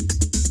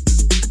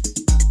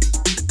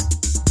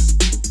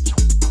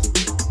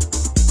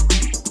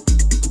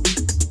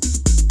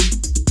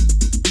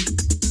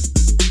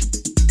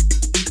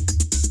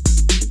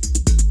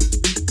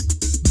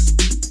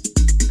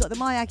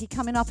 Aggie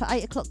coming up at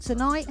 8 o'clock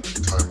tonight.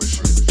 Shout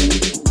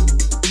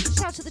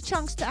to the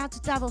Chunkster, out to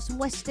Davos and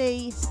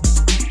Westy.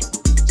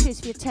 Cheers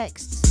for your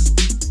texts.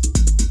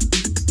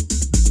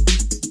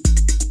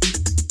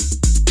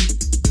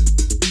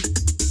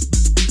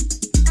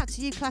 Out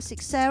to you,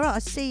 Classic Sarah, I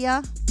see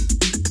ya.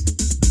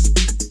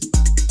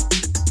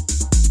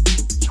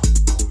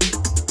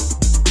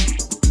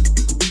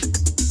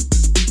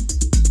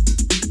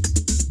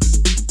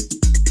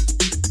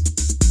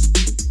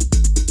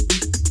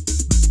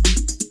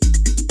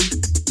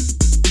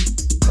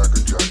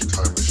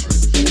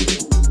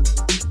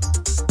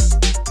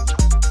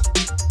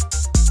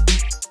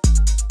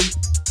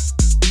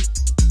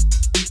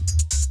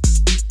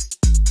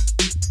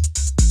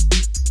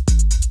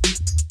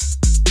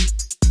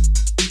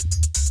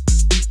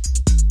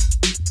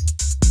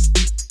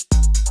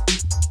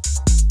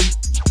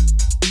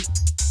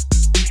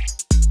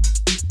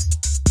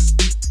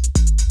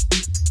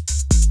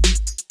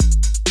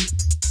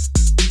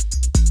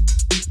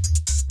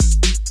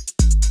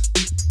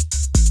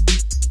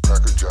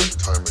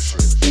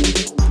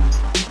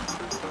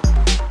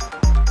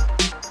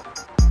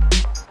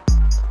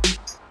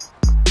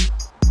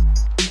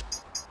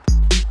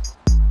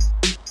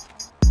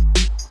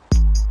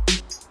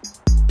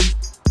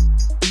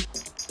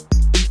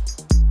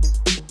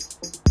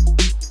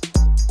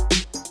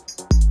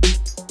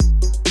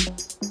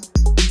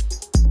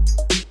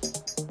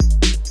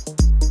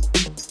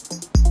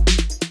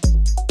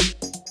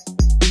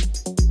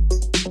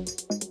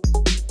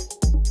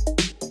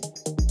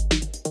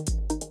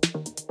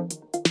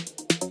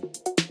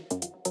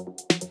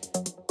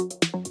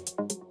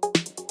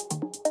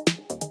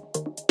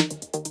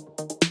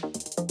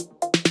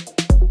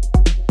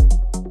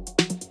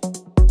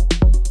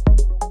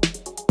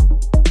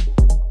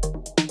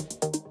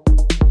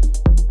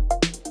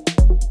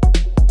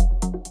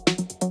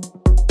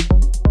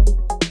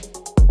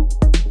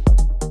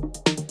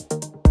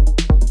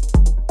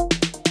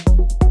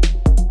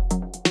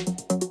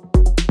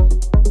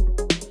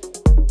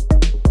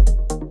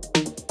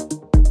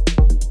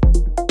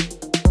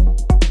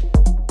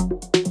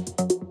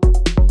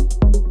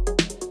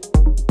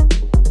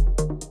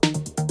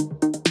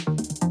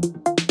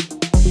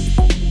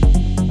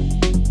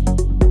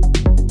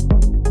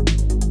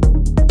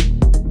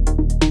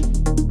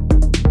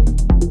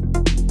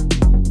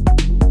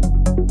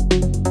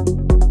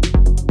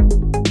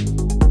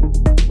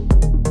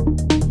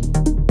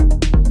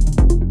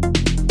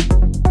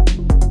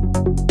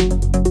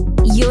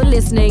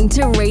 listening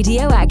to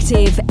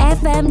Radioactive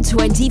FM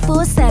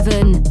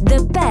 24/7,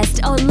 the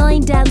best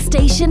online dance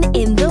station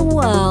in the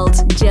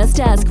world. Just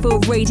ask for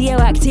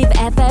Radioactive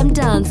FM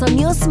Dance on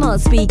your smart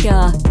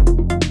speaker.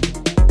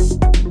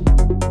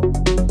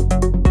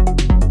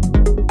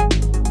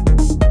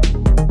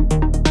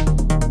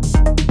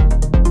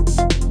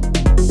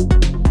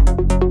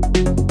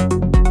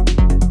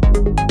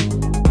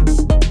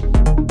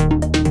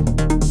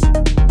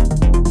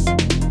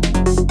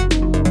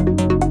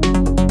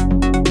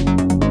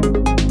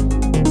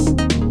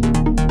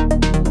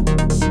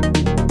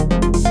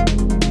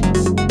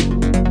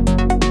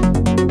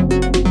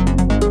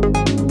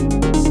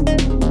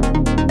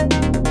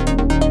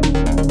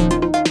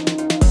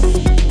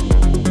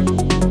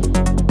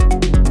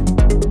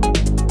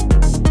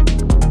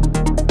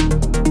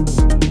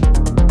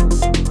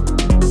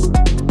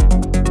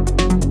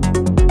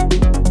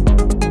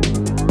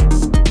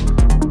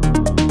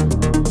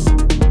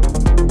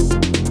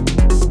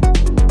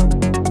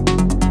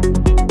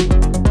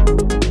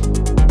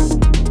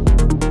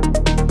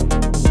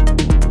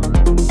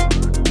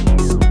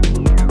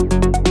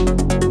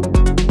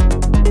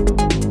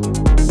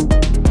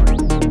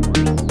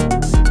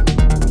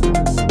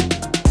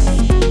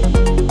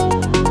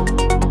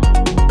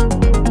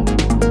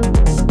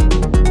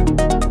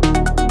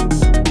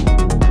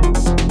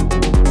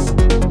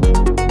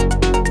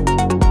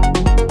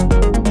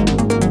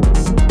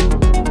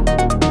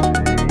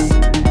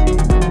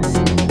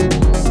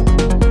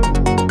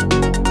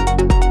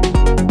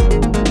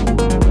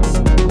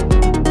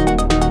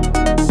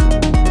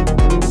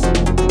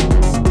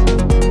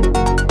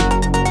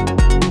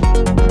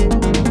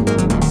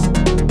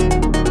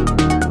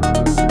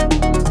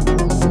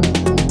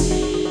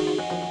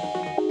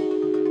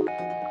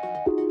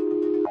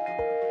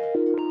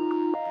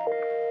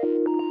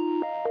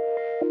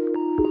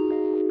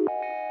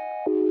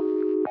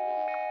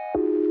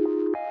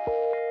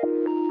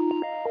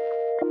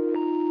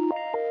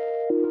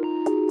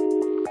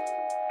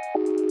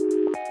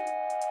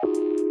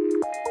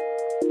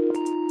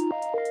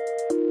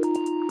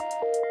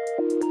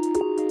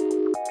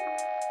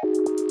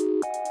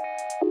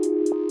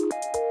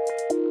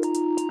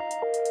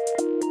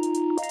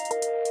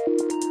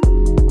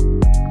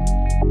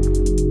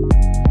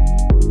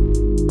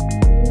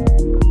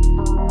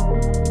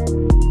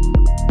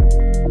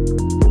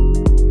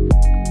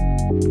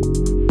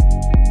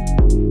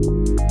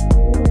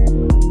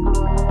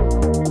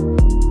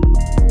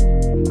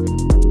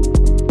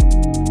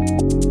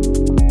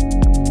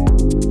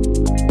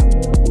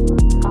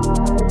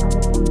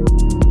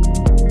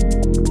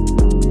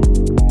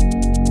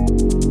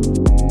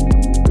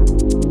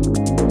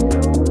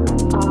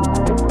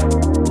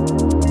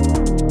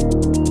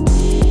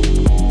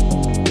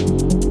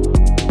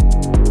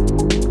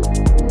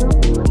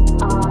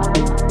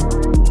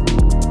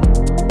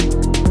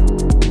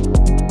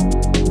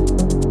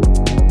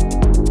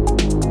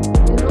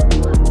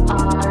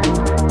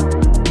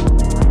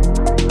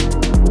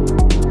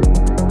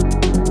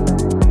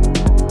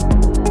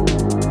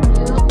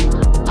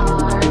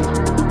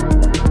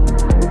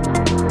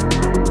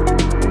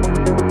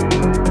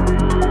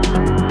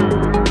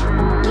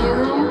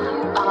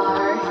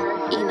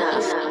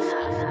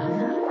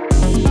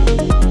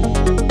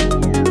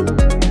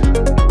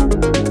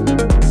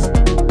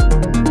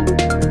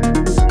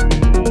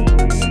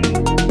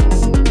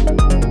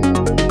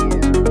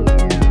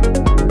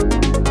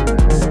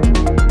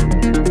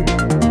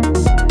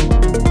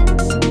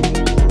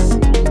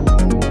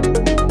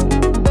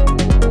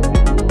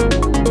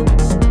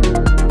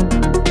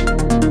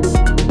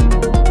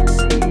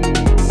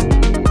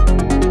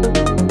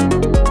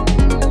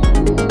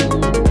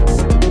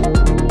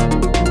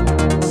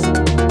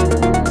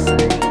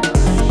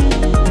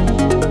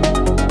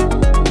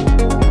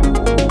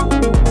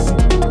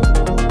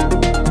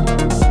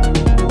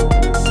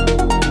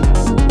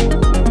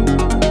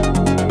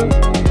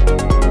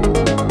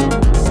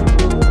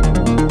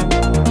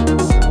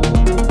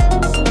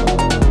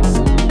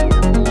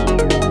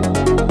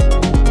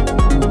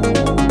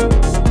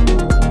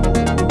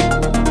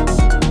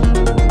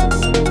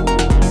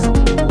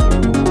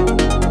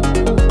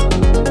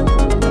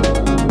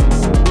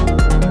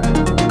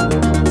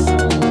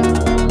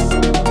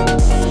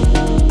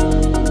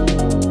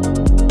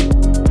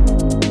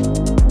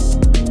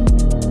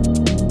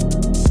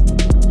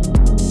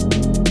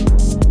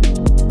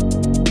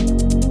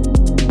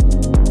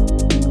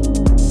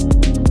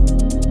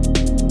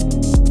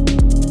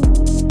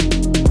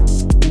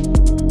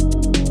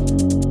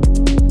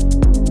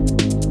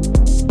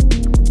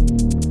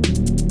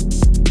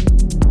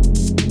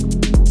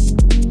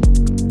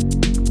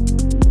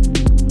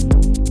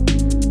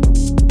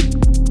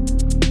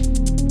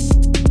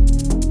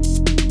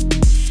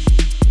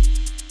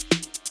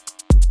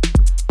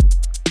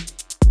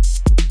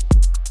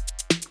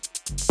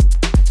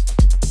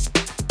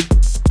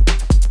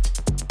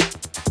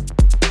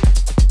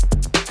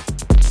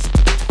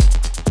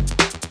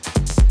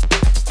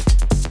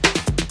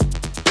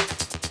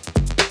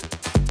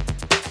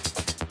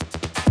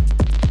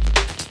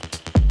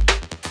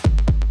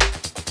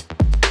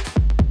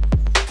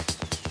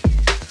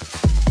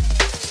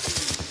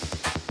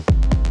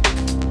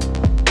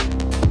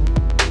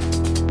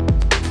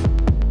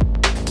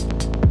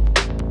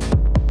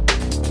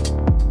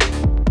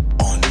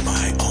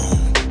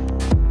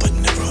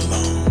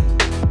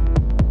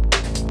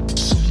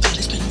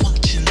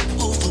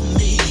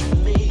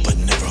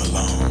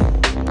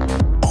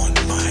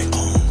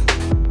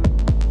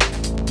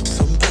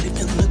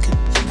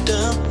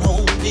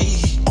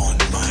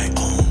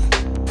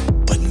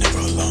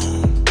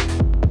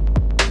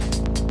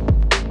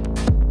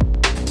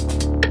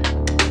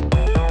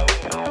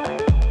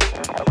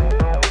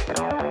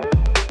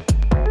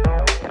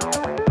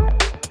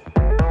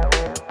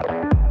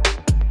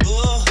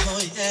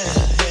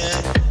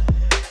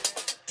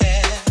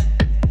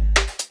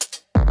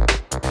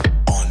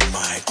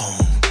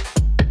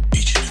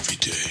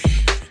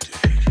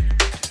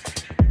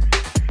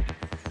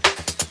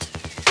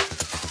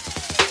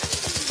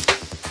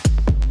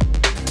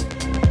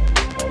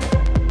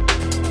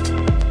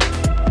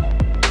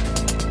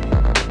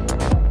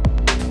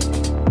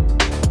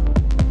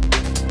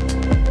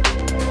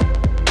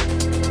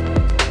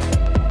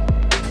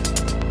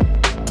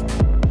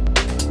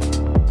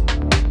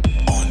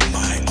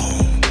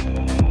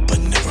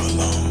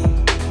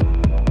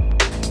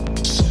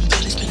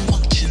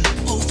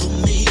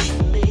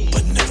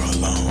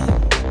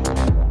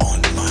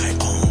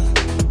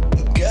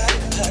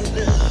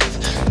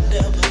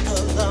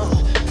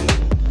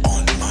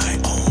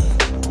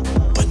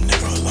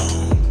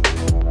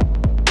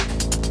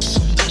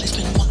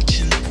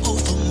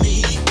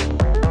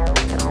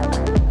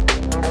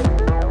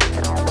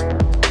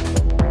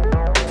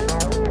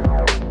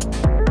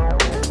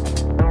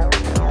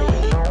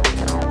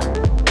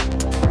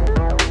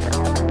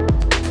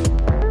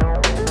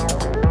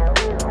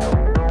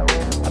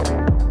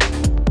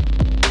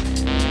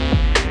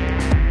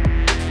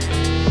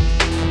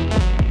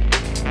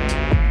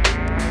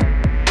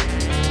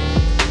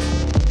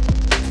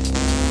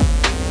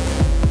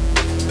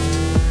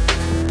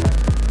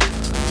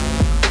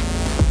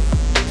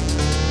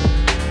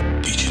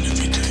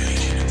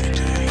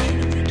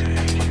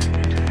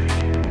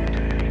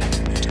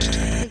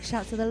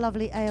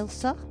 lovely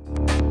Ailsa.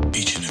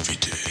 Each and every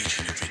day.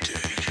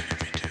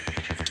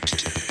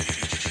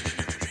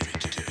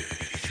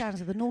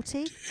 Sounds of the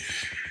Naughty.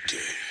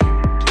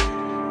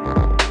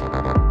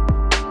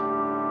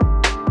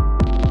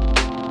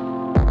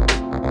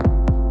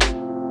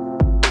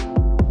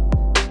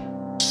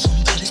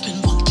 Somebody's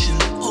been watching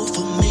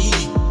over me.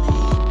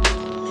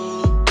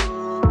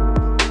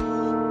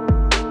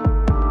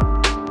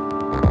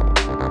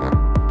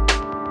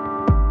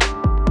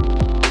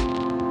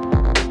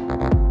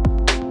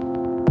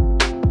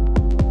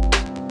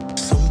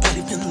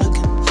 Somebody been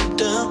looking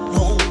down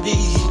on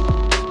me.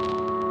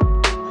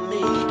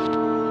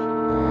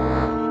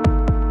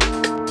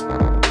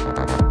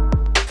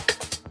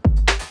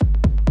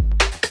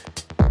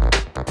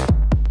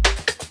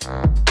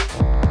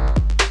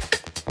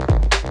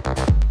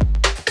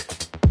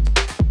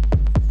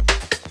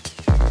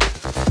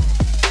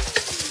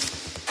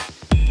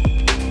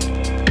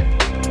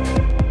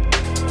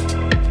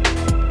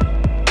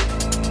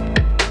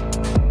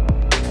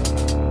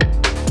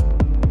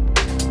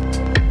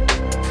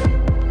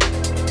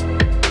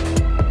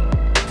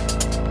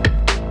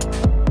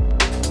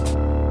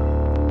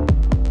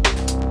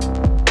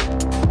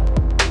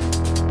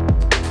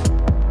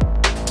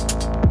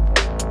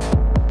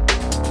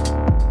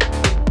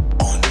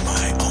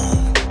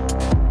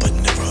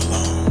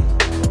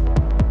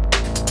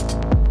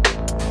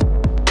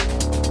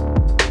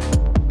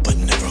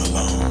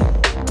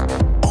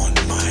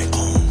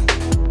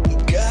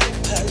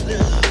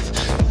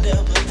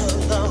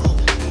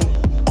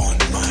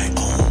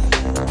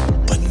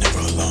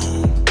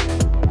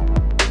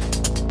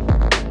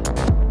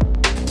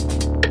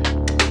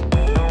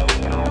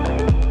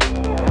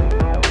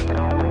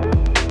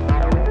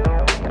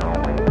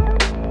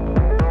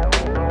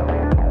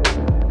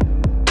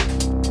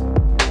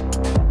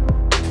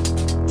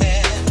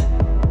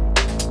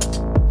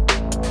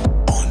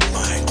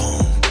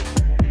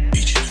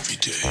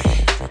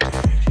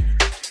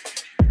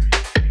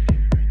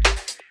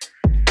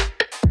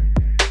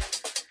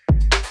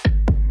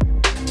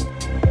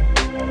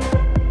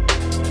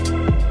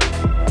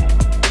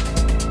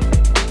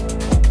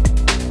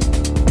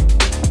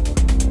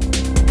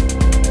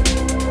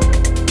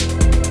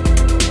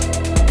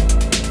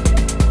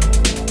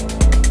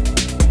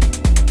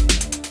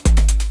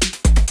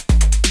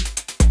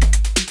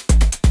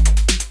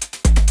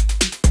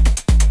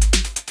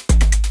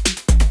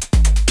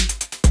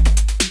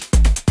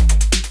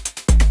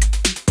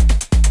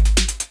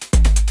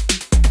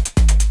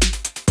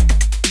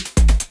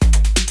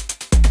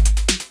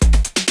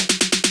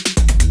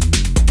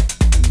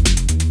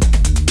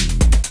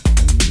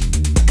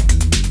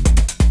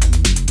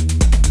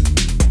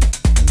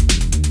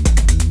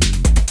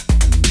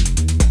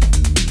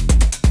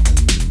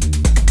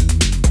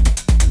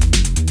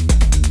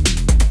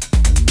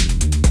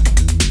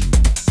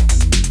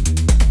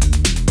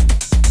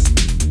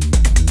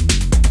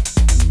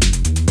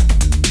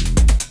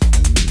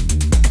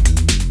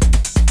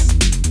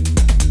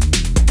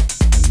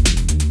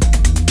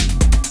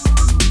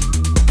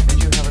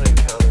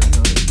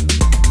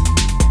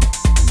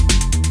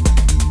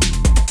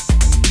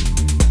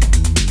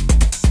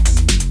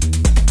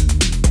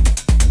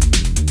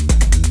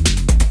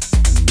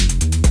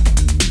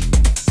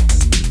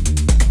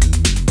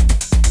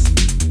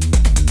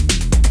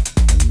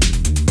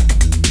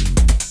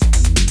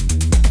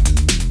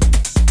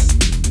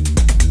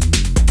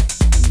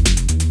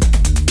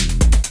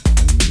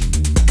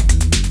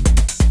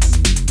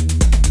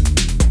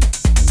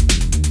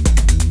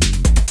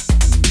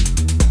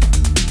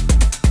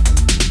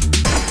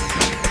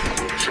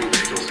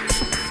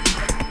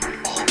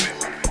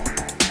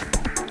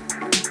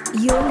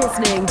 You're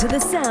listening to the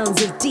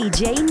sounds of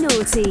DJ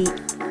Naughty.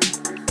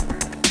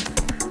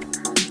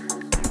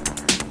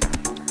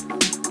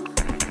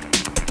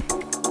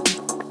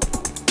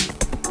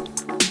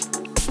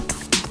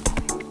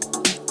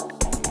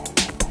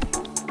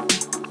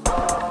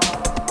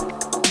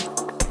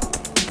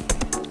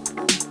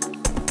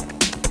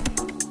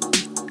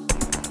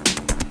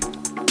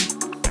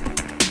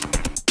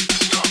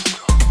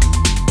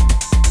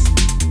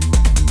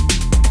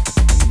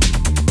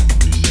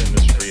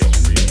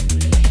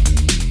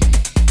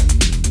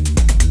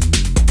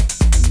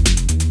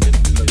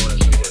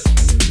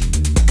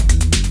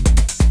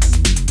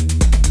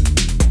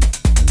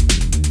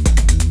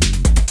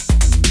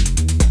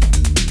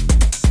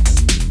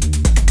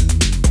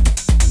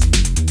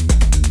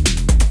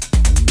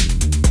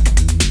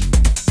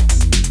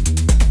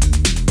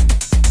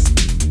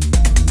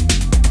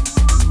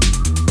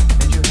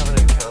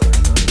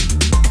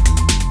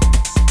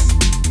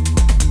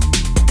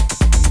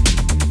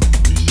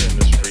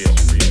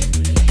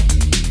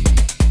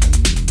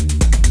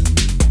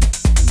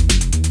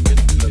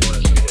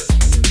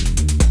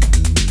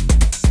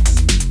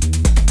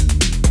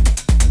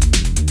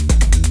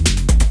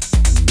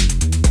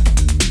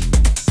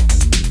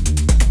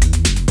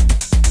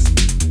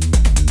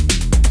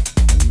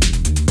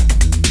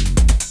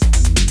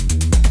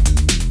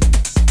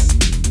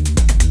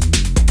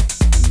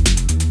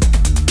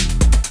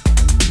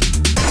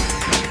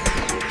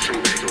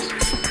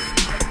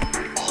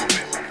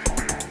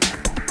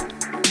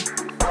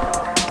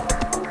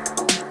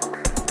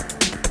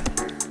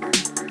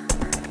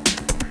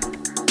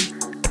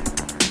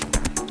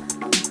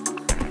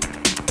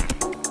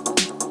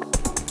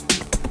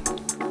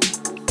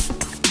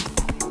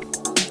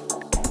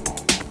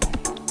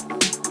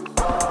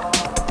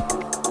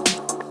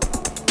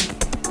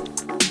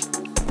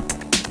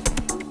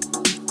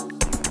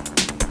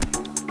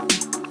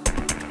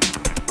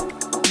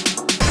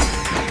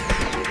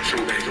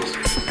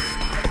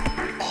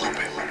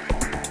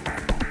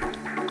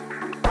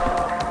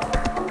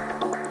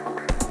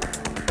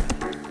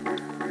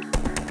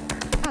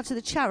 to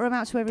the chat room,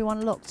 out to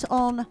everyone locked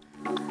on.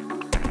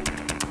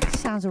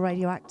 Sounds of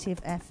Radioactive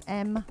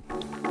FM.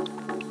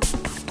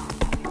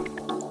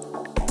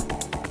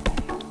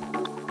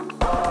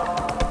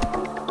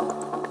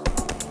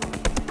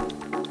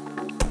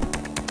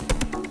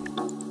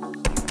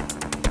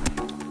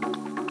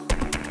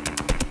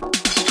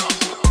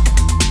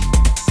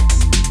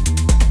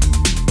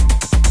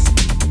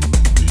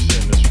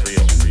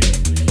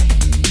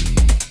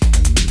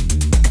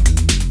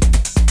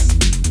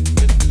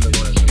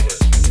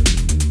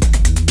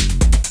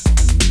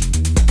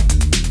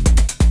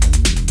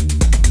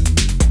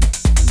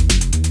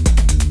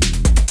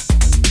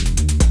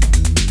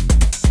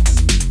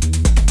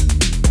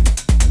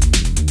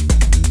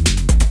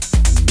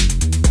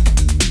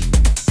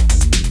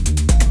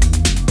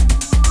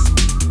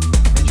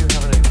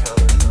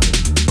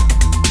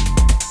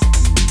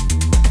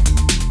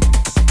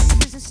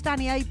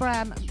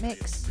 Abraham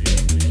mix.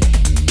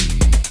 Real.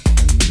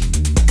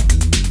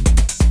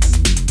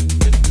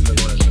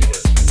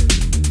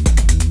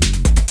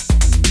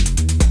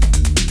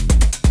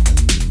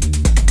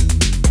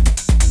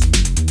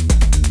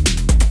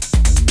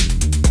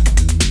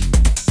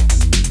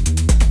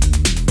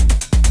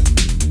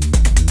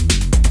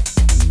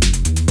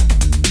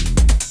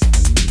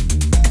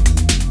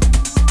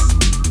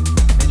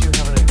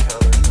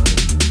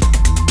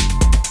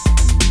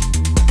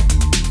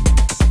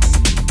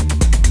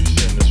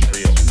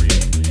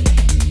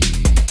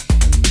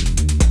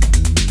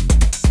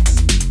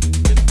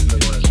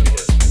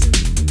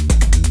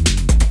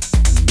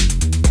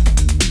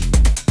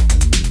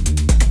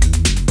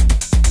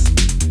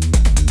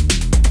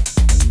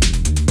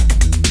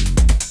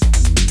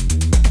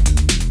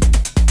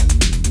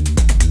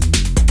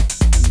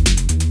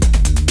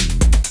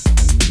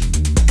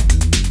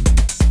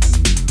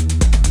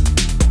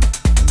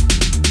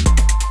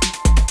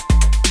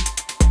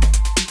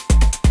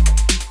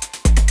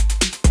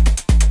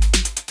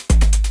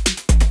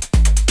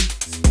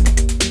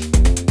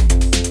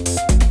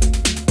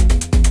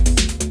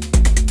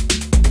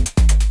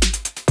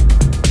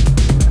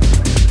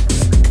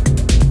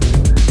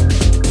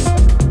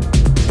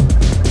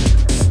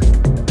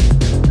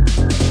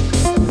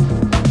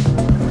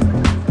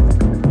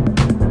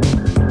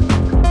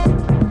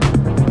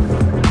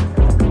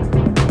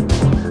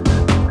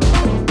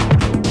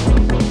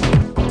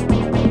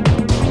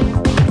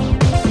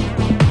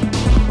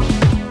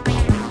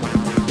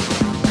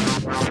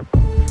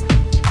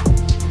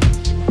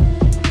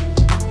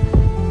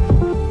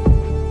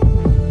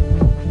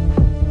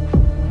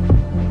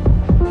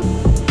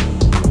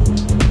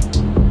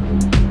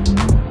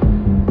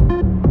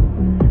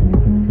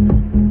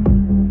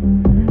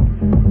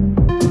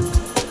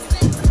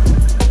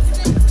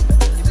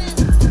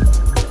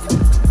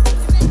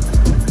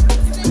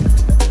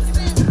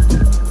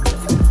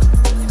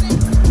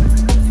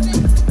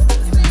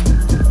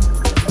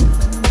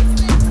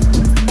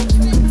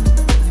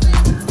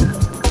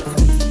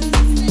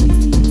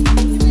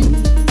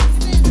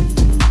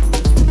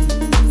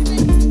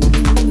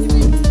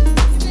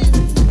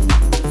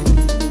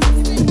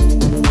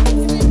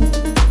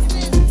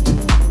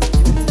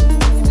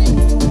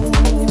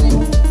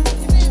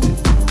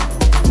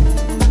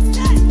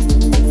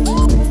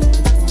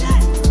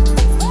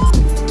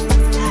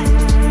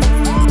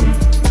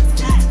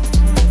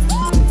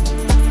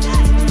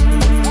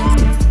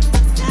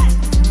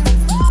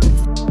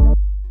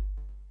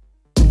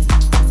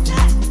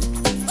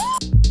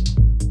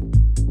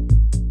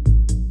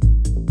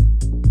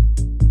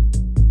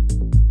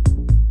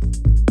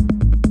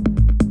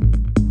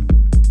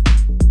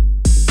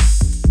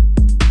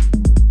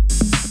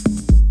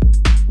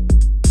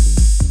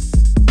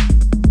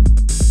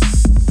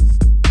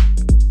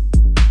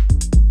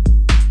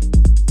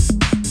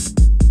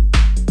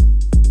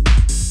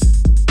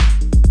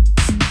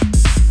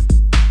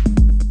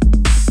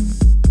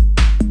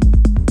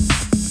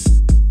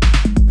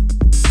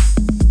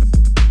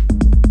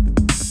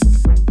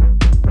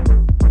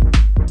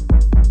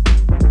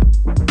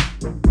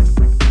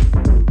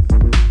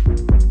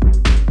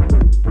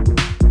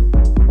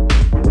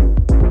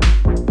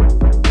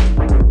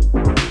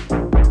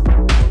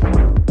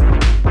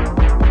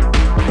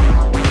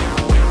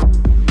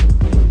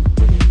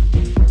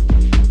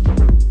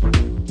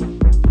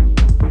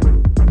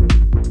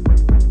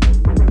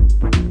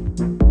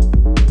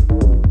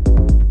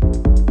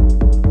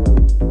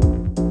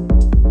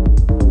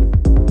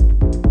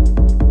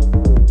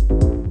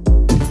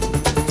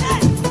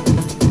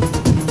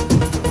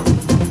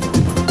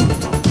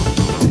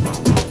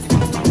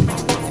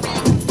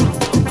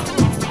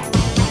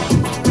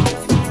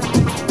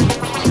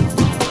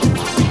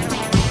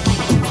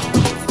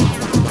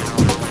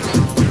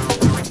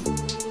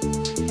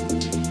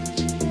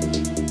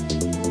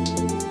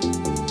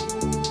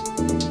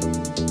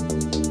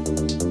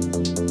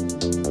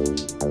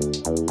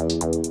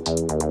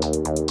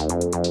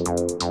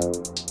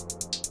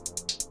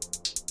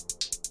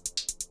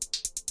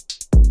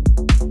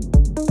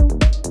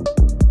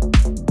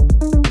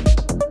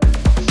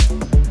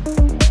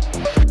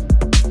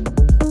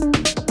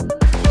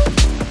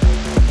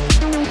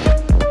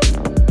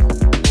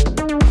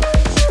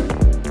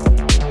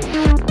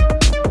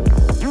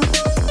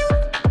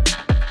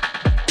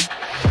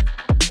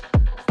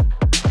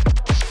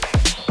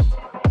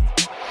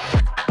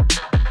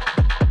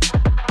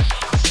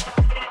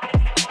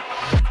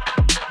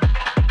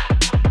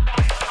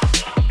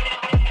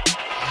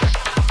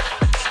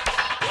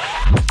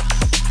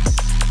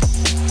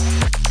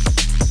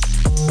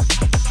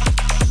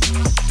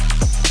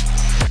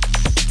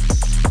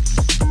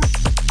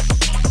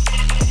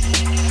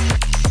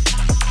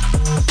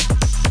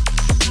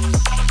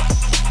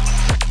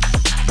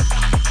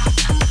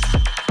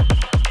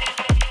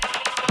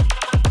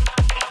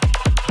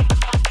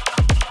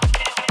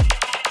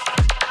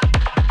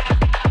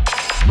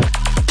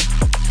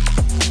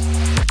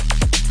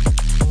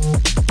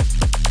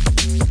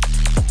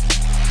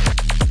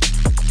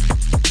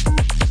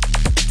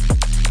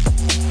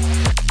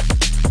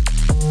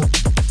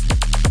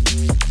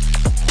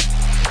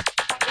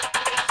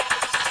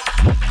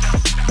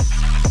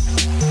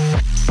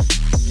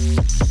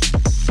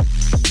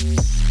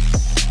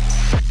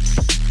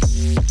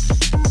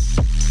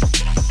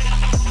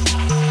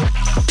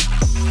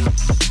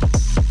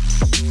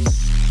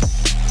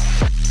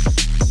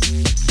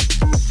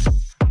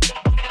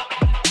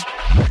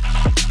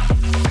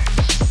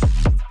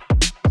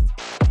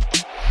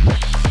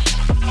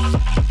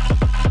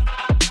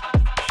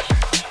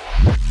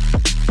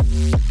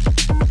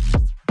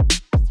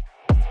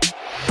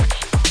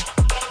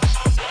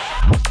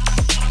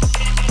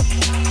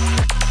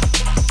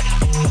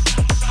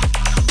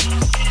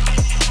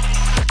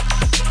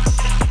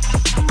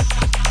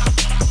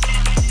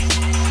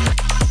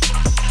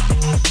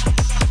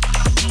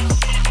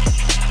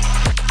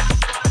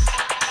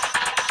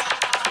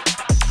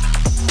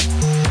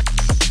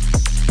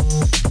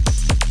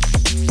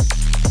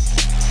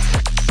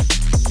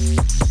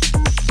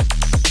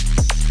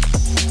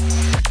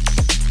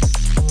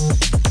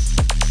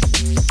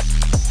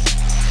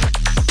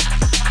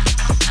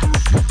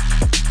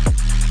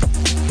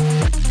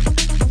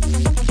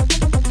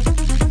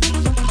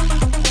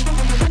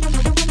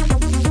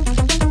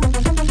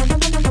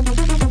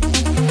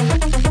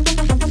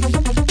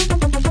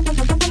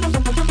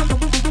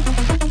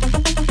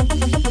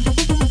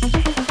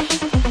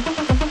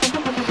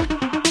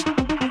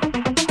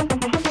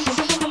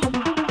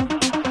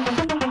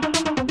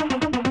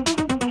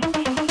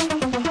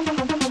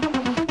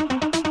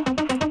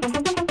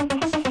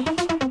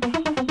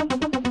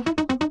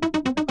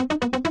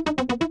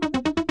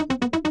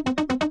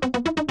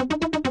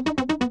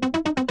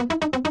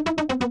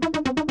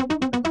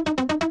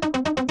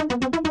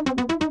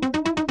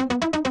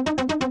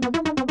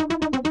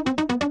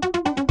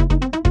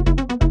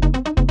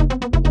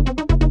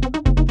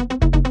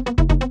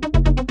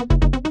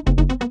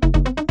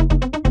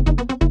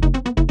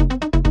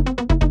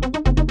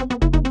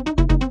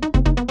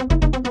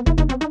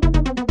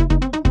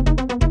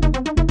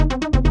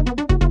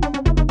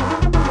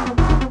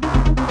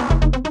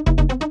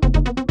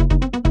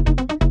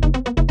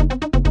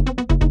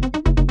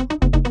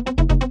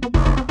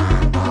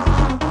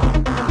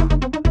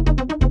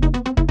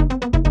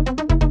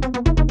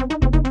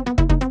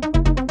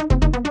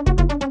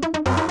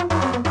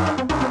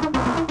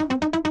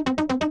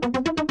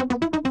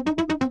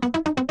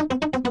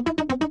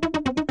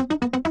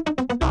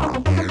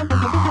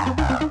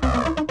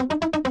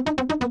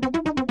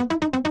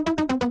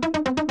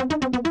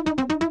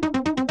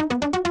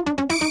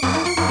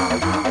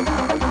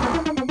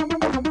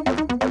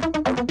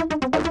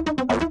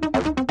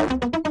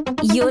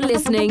 You're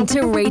listening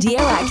to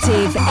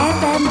Radioactive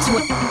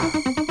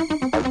FM.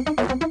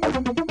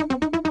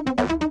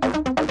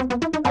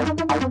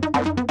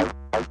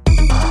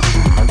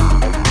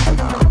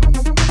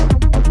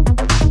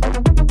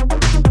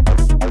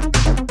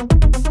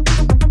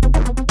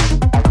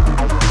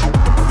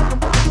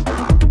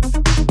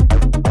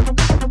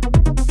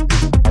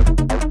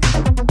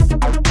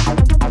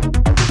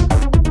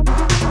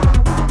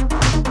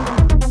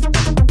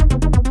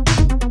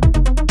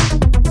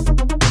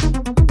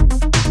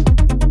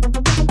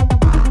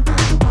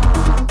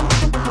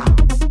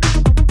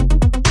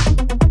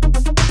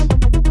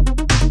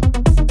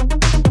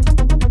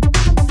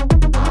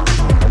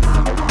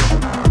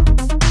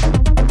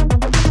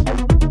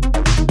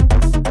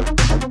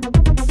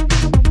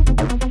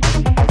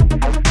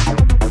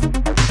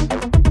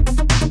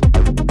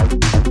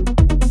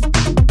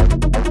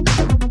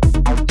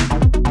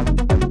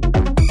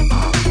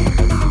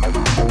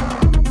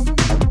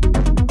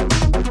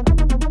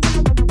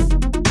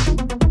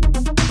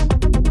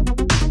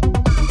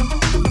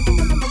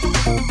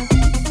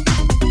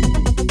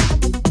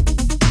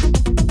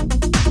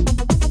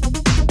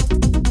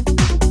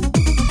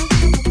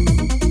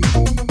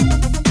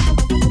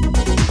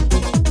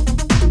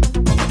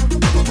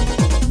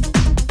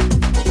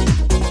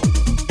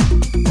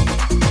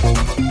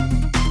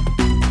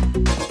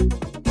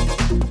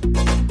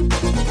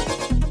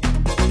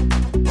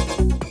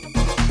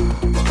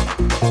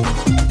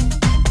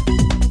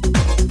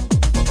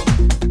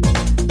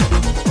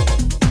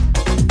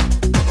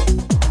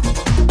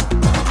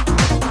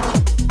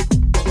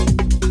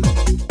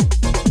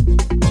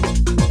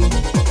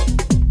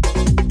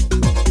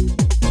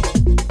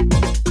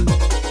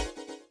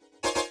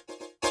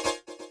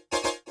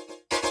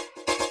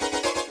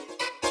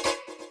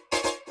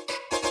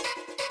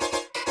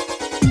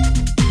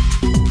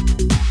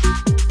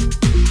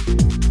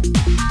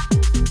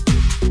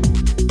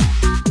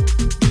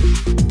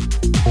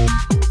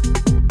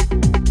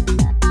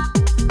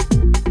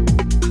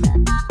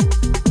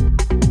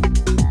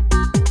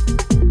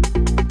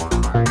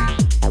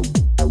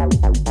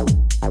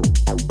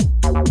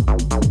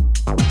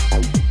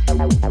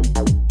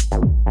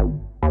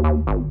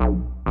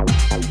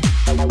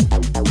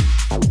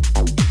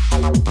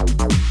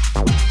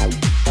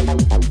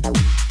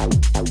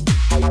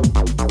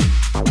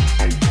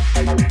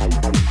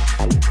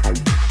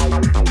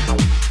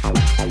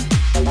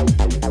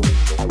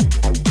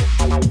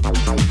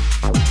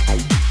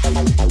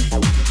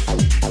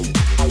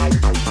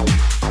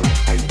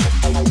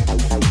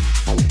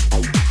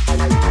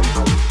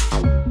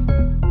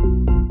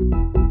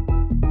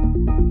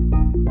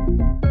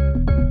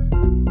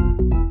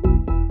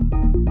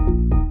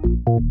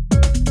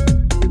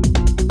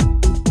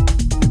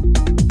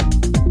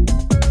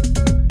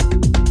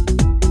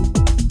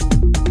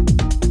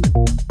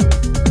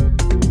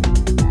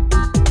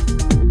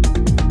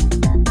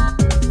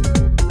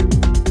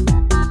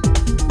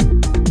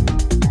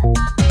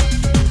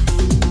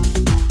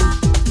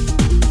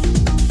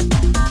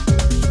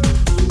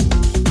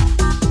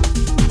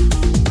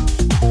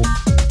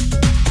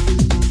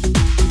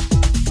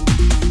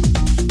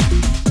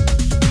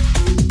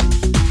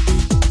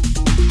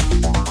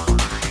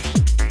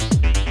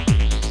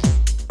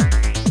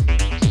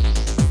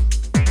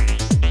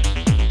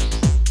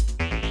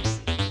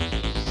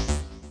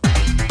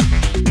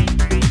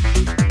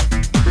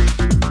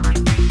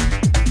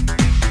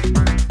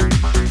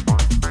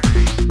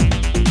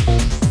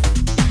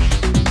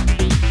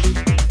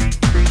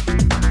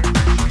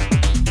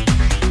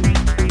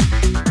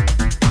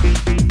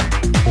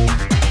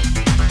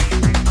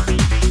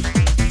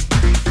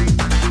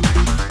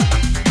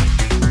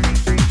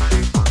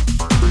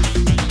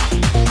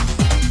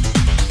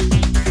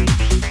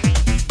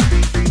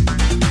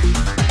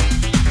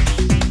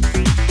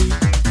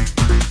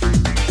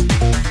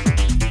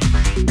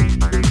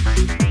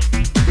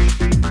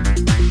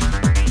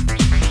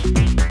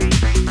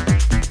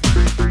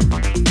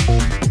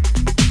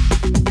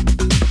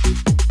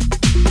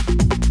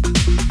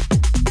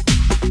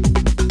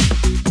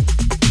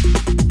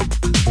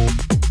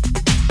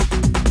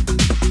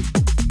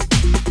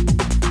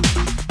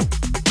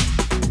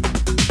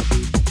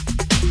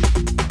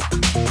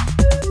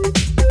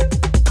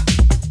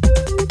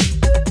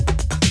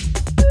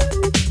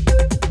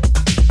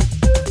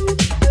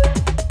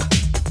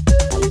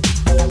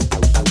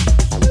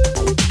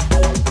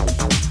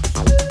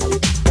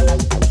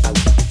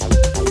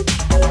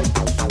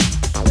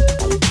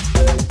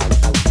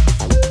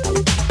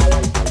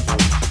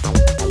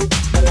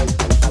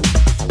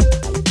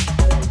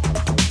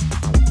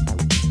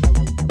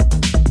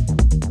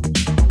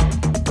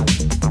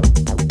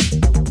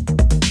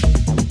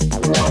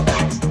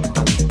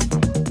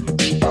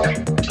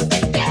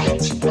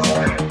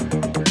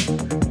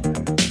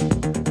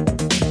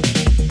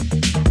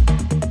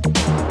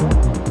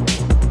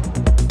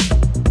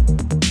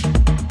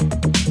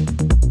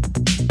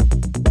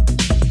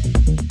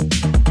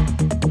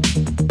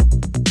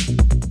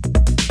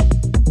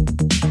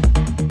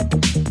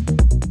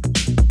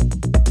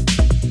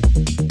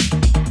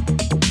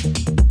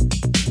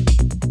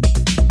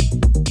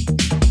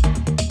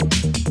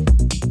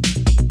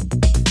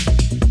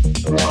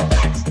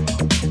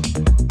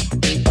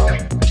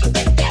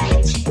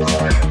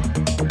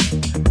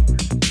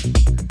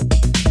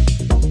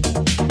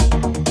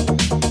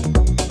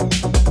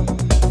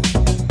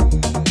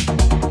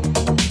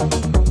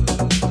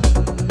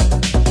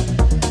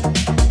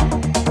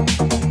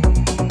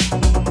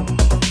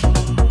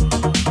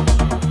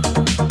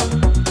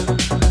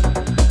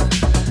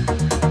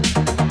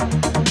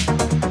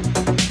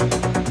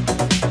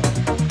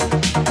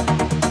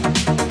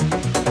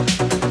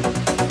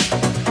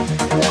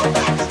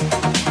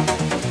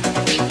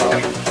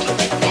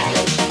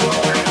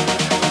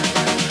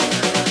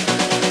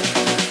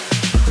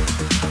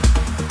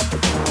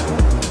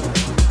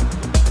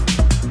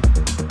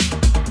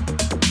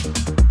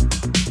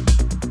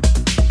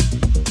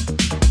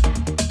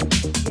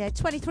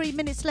 23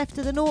 minutes left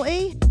of the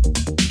naughty.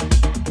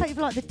 Hope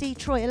you like the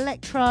Detroit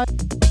Electro.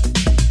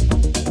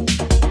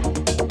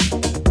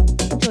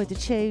 Enjoyed the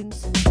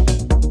tunes.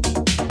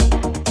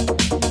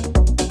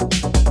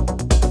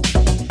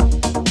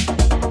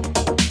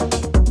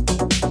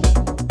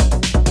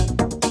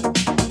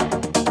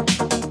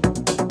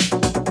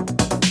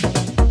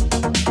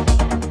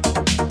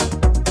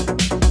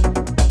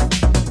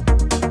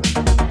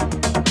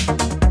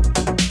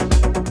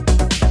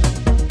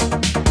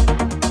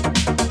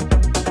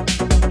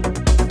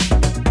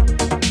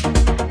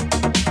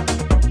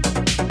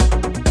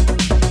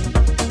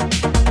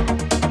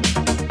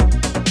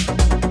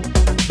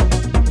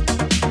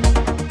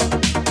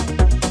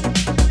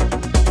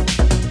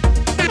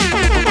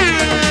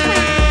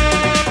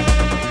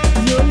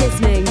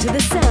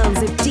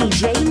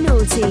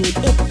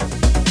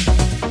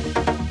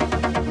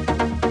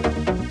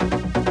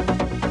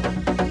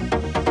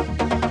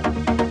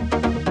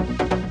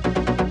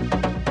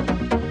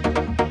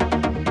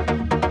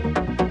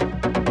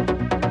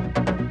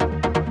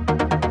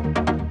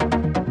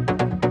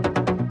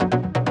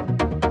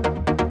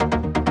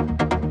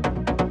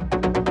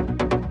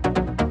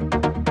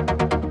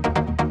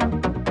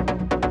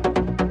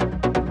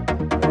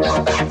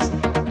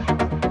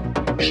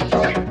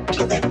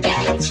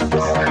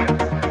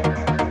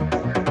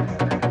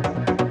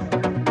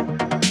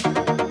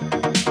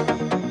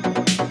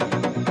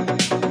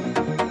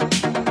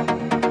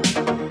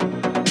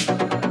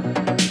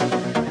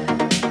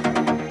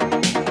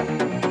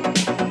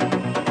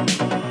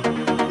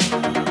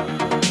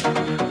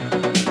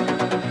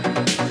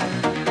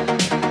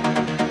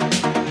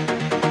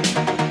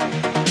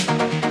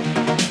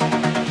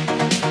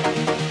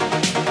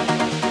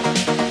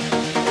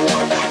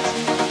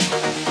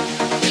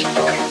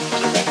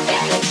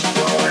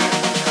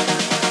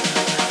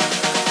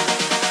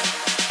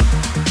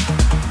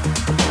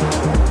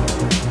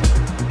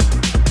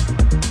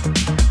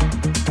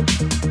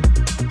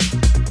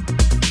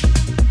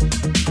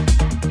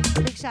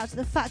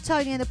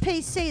 Tony and the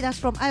PC, that's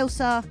from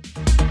Elsa.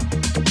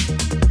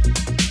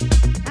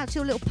 Out to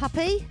your little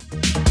puppy.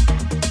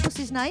 What's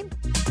his name?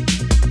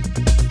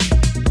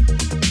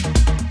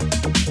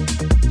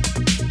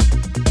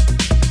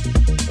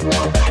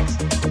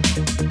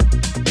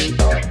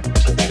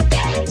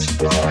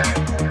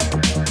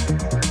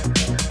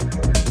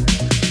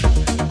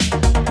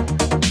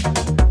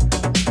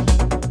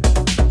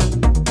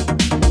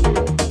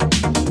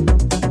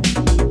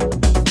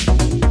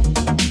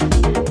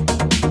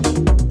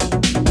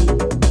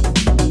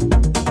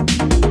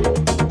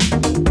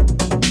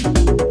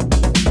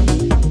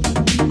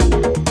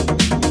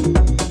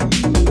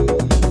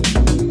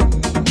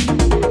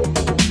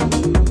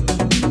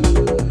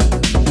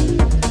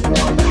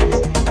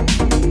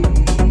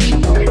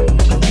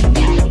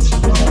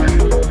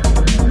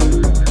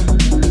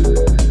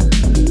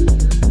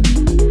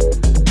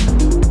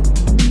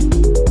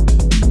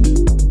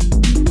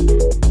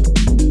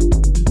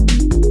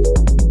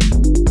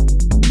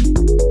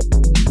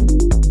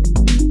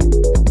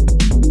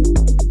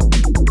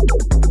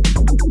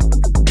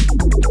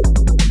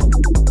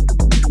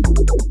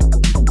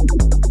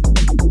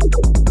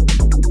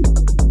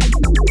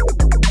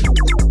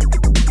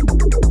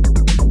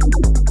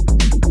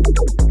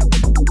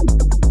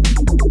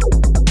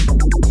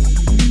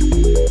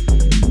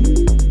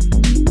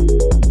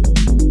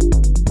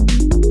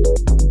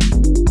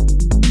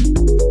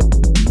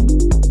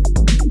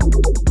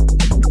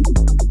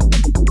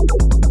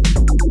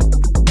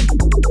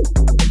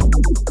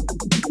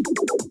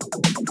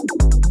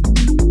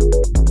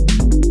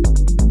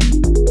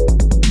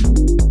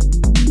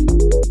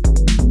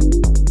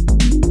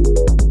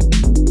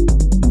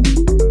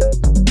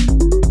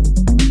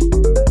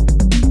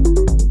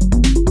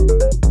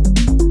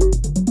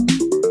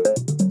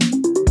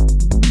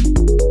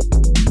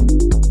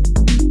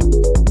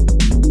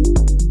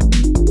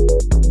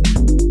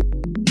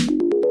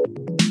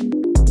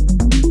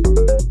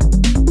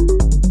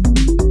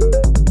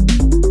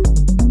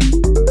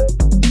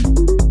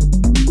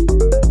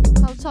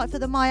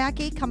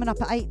 Coming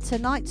up at 8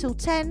 tonight till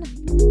 10.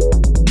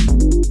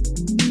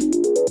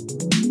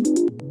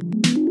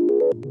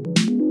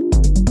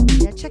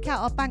 Yeah, check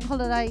out our bank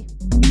holiday.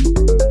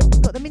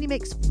 We've got the mini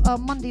mix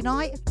on Monday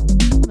night,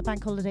 on the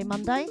bank holiday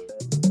Monday.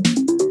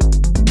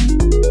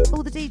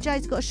 All the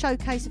DJs got a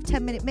showcase of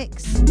 10-minute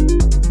mix.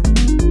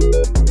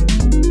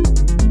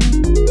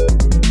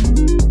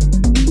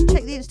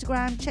 Check the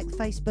Instagram, check the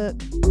Facebook.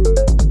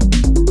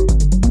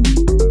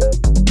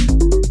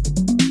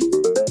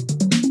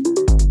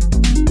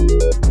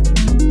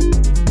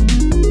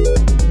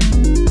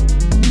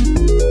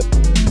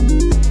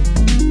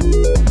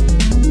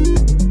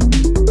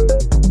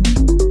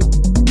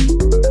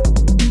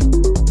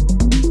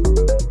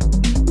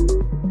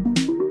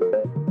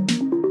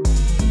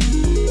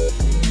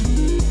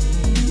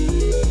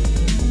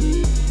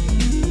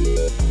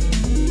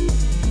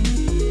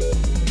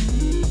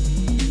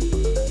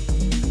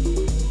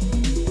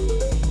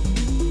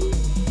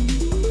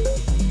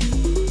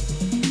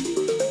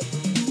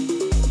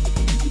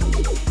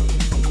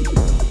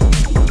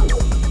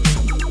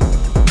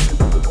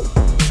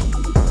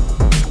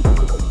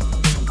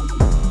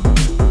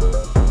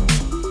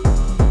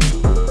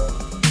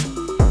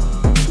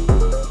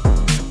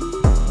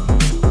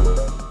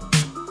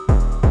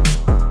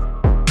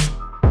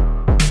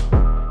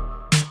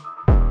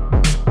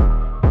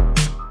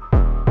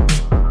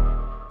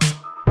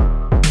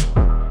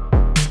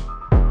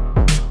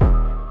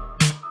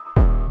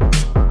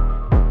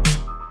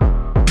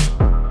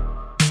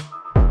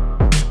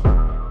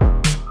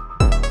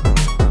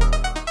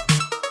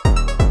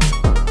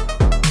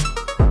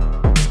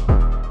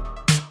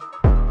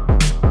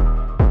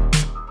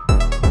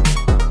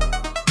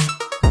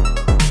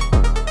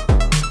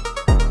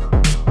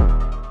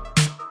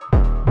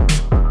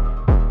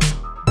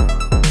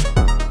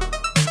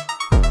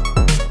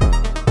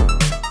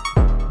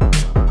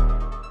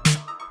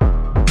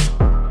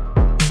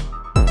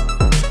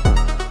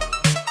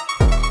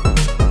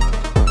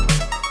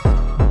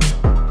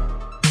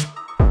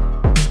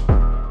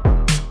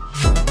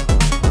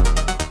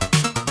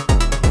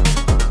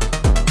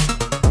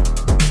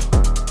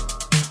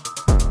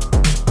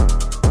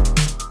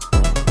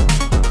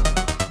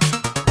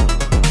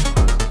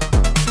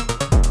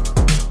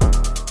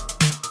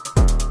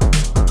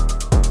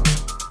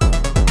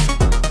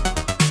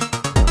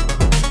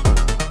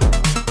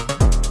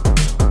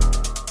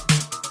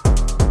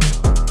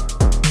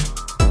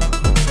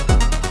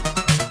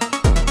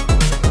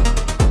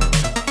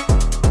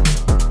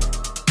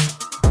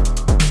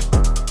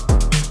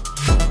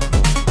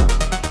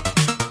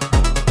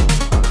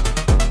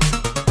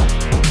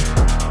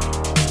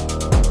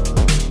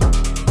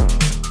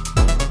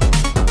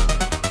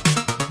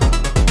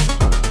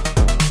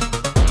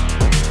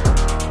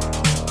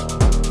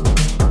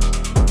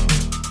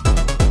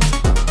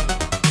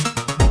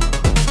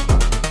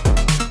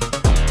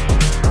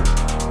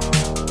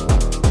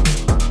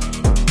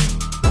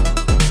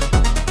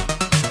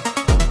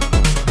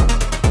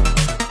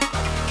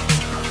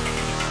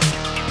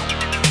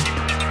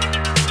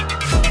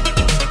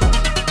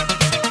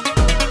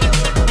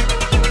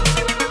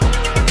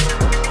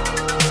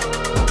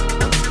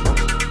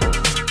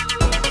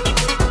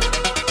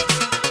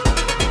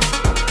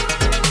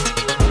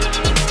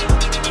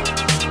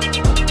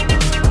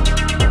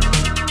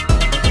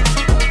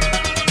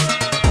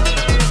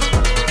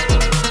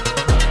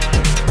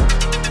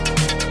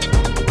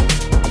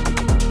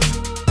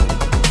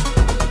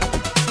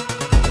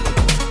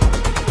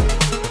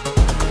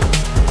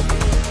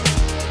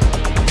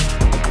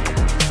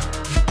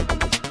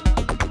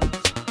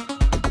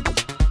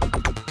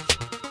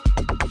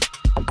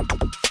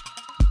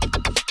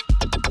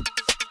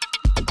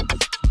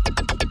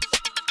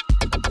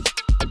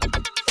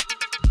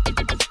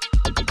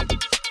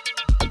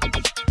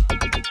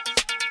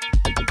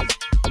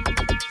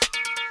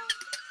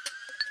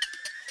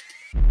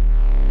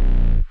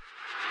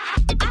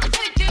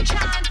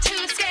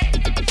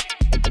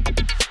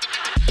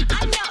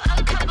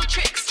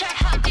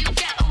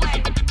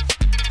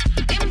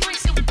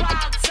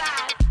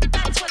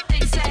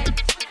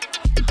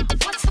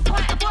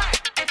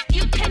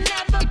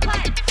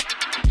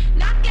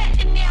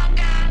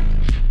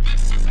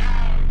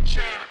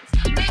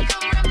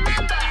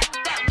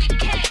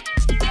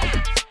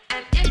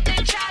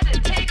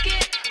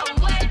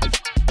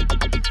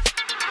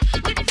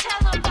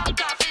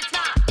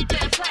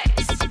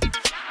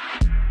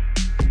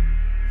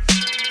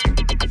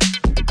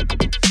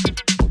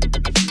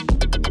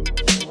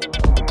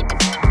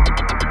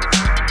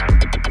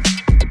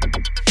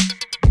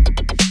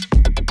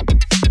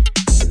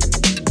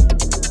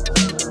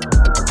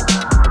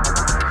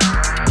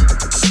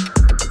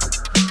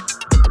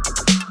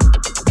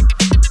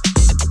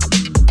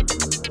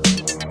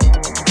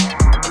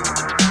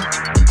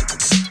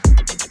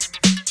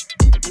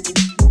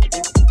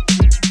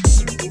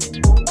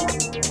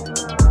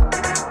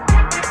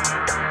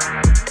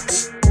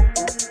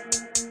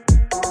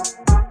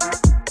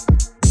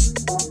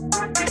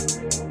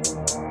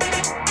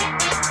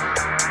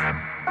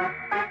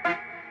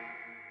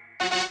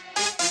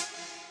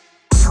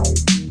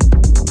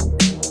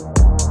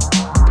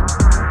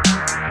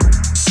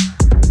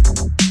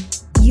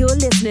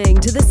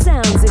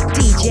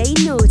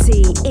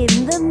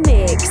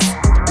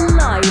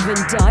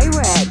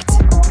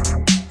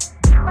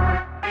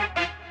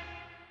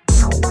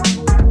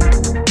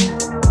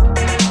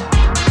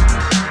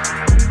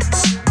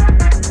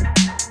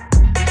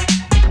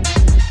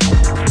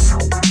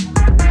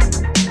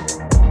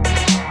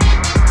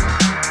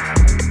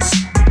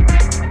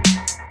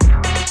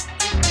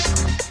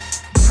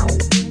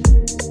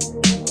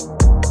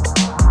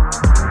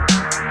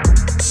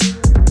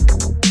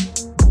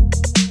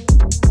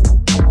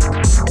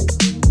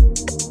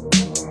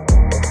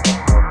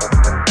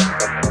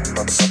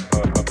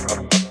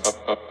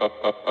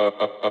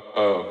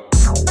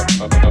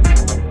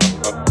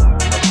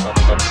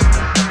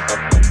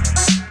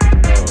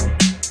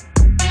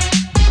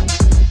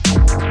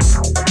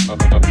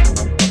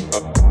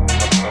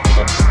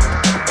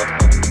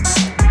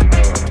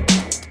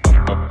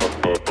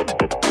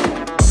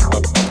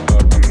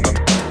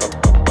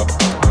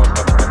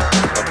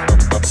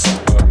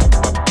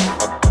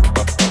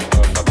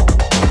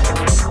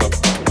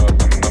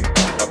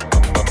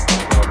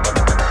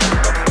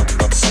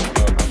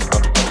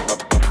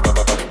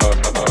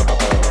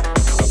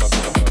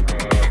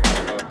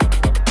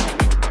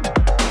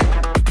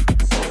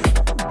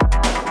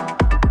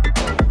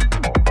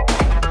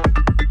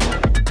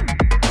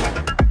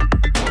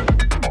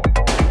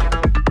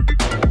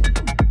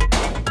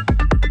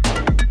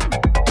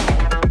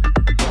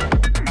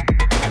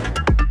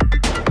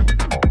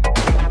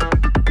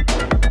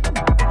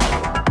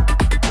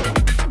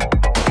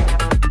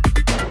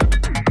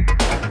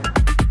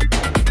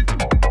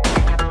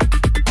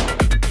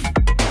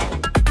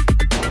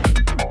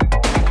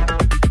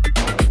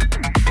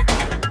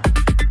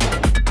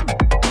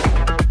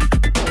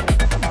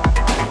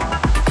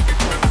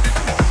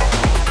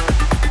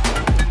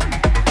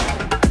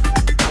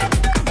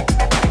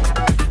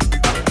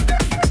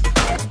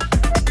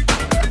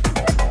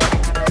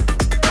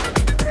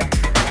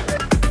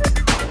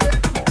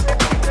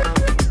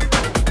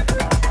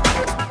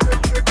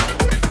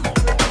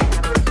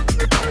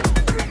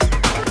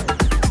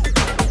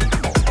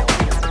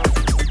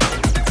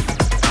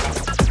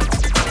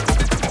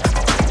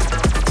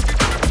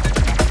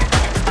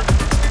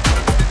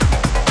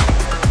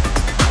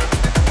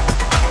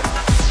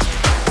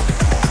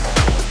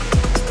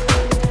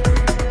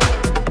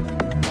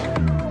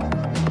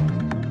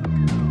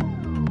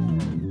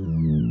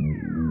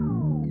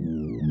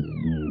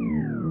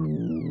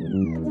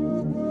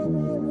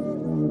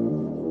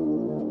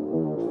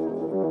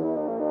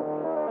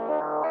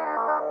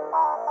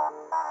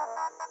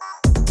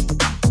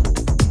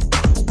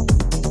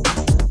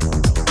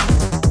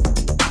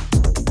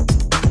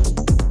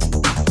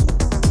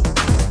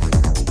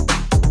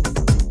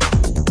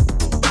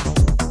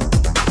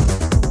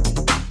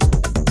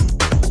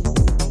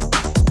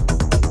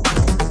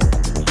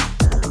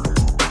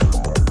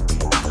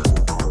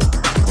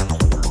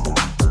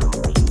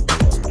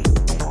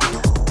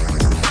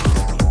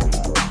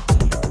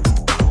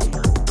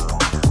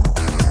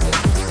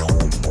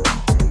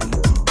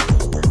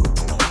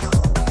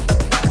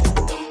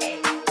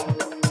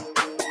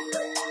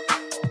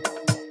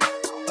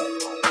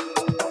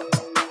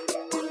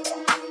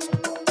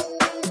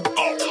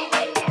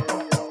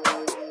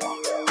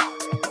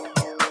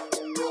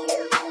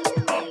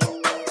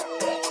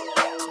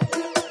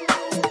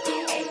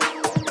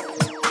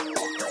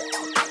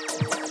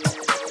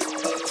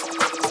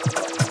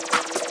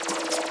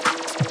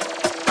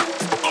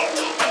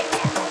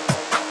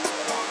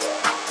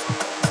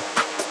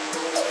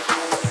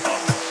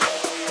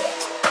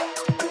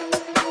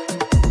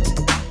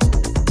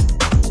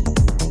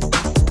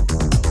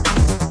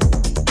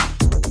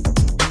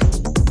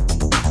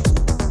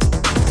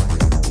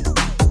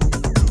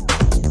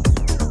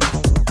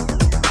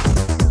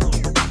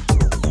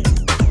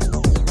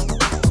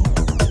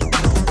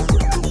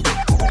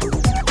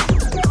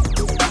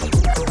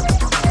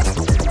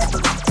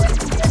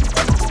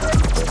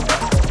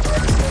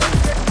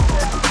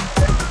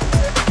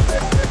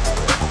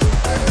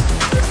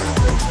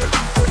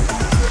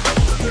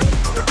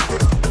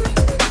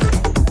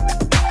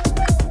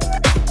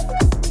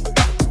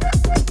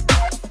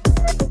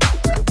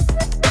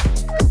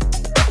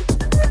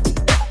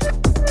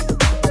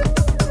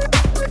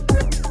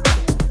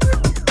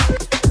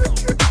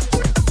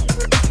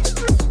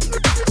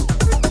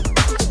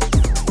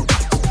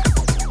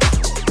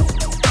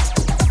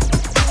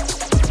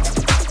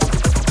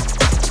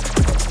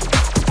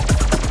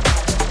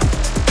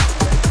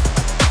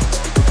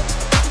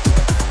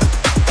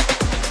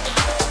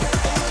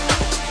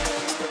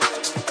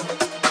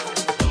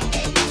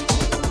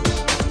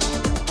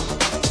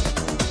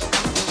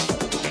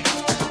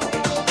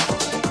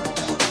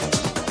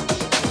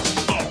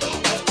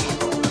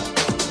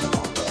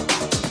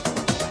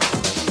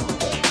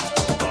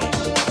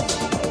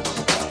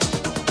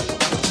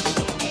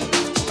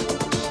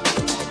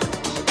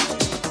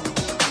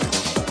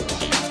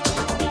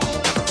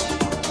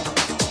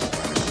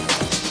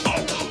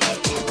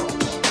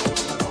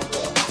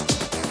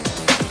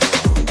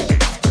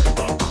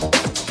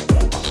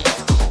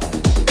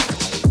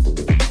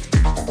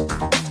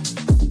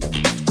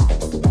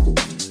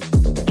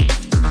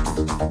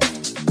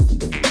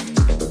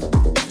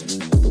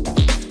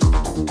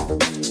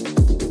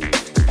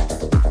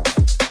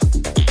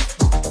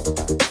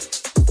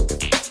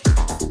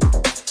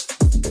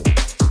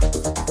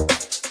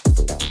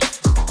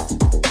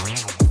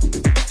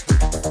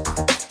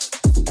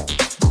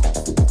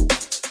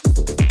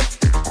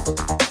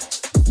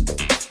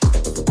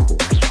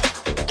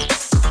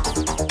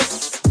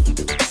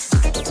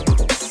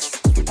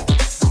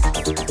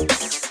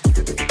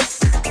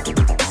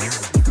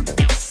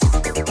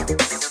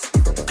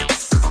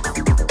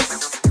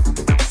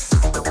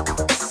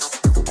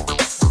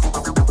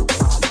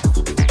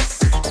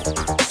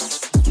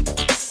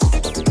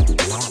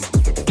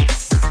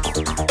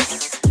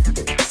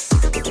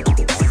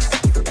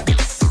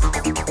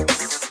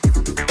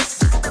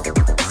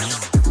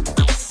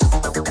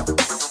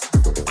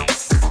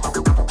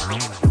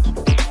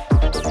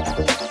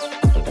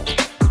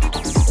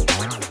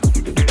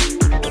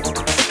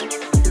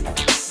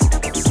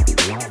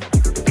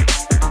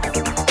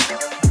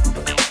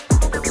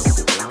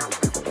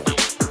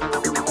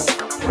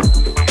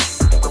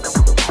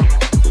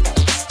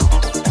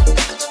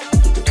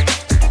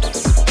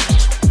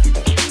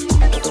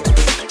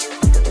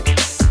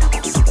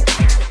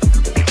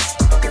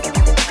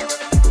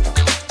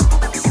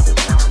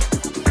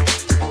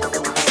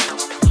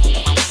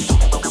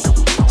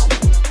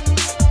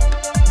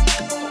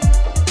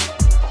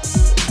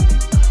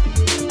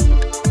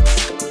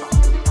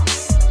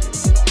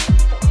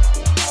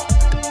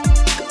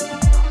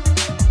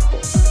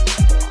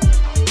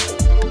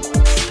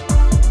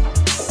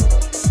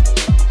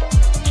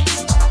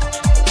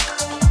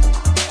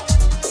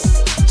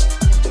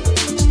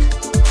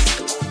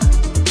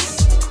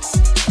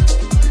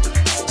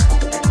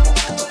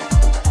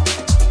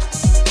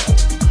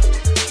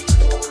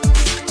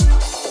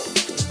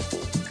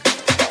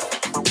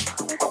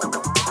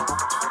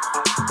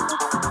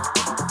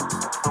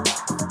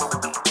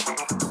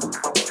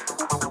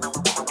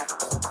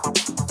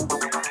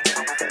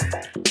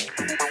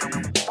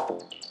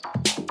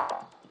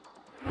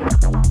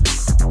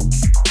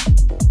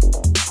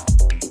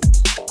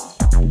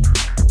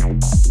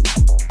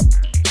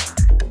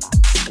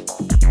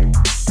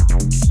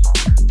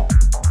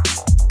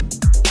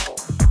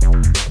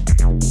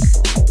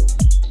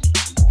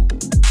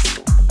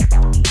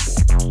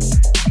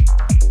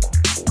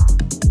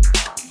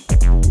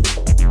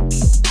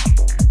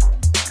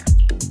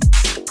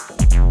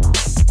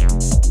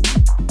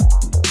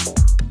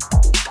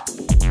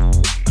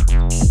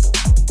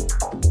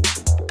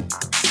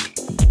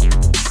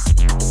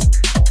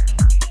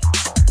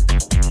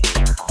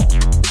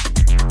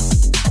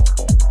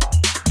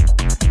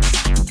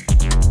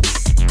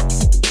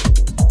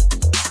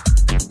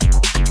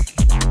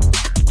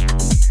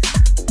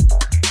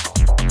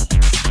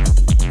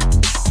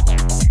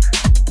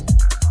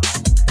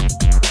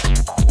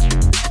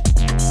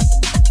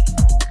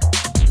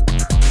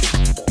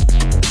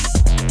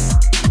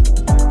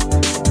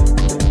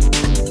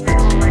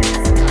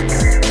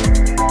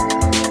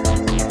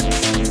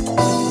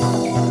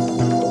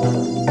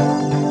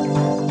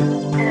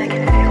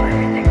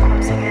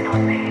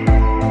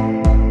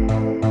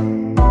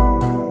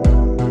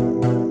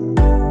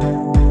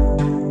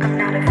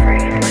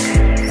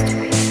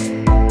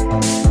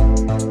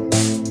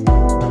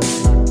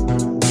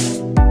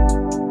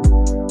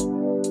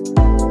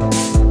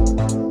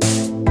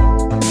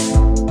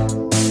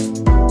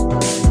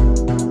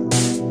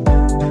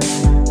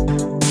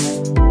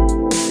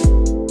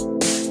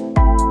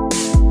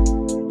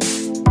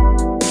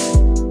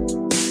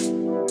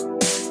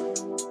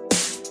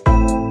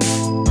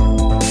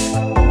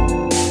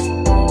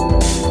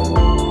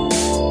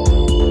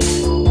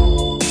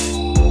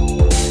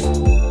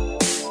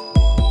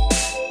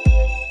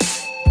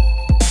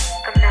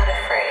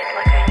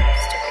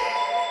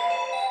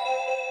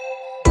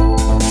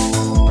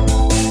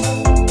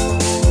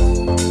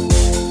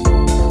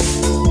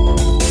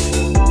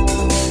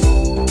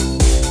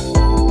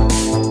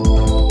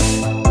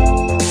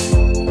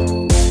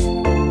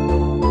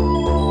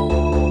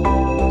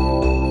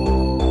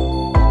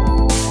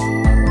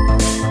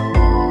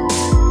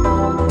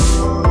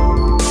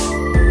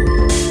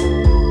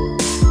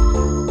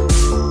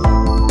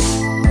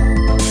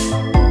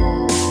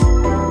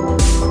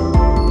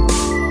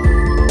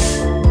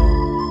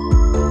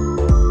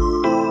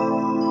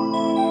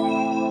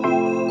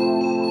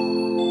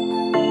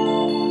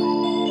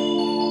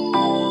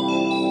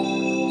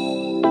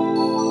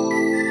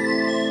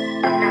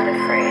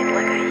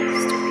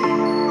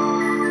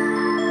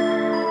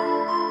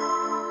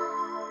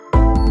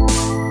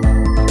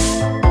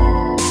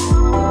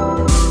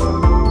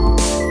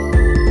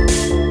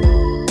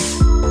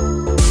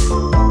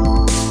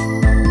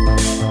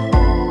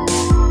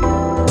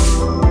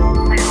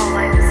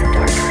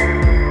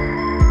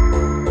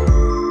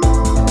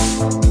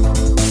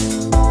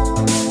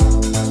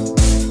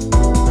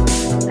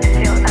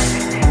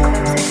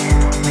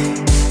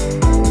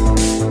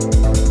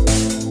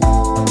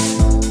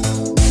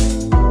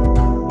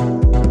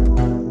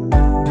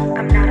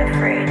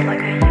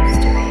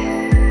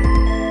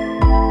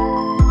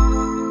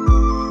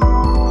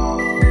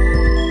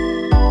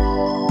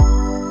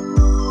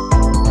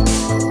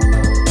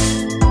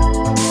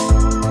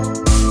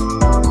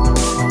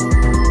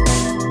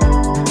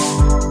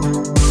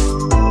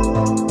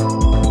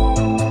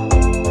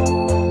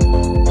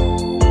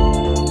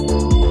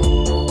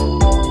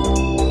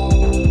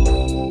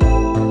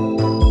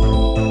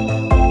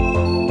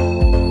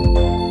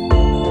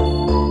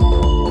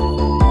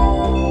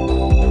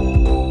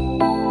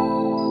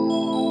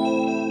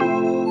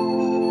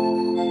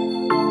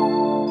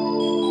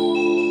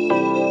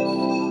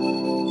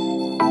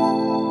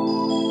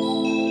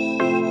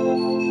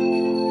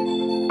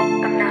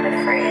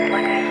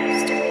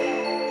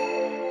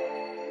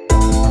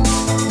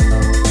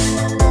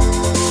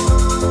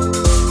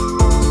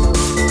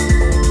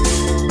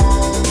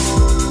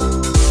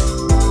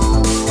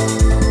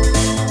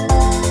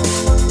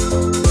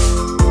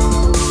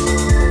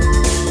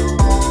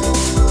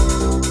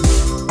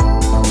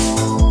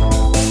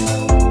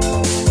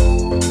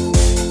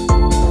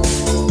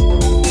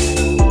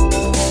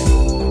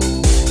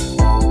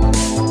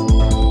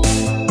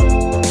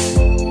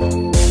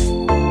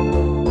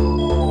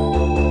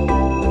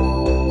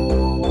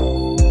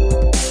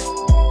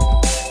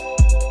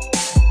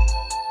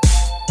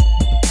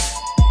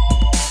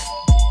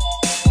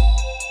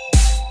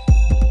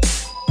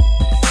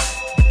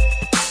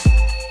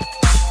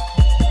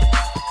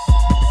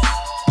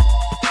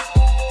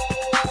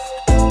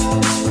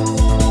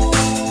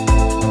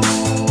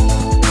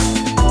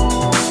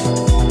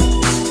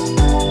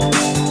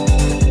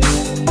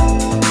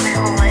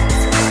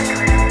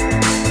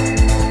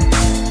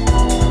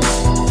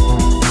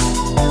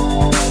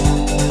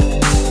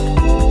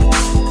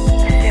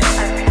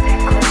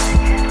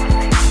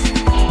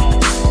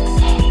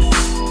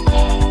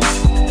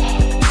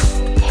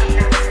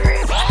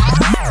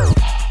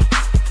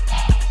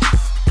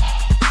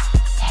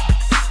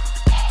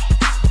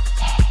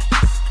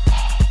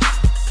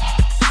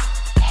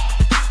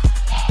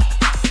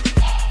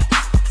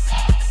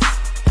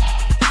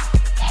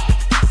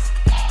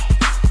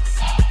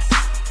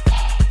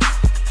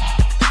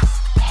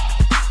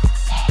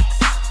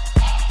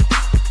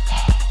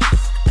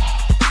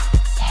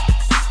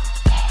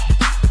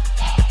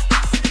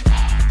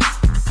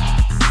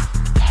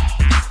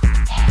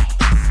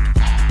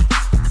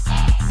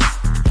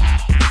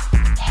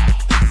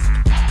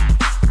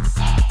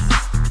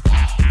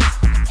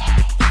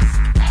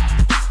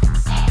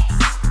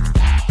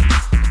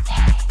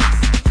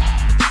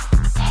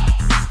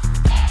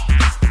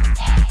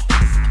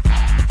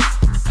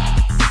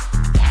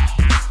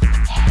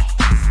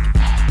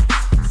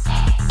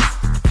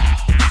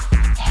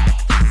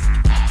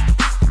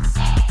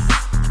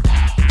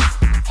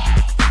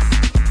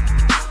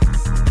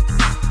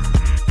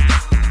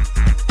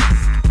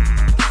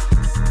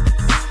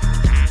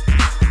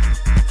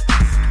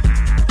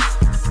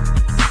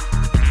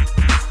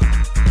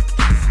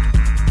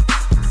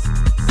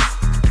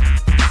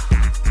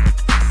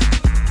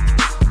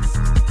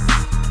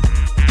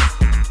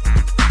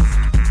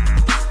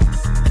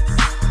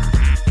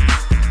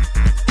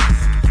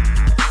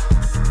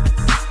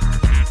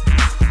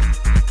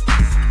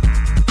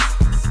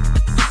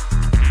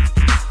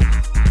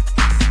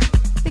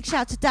 Shout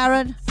out to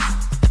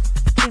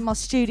Darren in my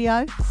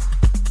studio.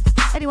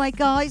 Anyway,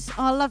 guys,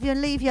 I'll love you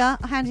and leave you.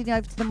 Handing you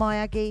over to the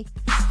Miyagi.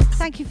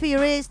 Thank you for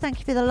your ears. Thank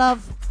you for the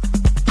love.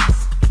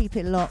 Keep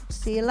it locked.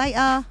 See you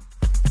later.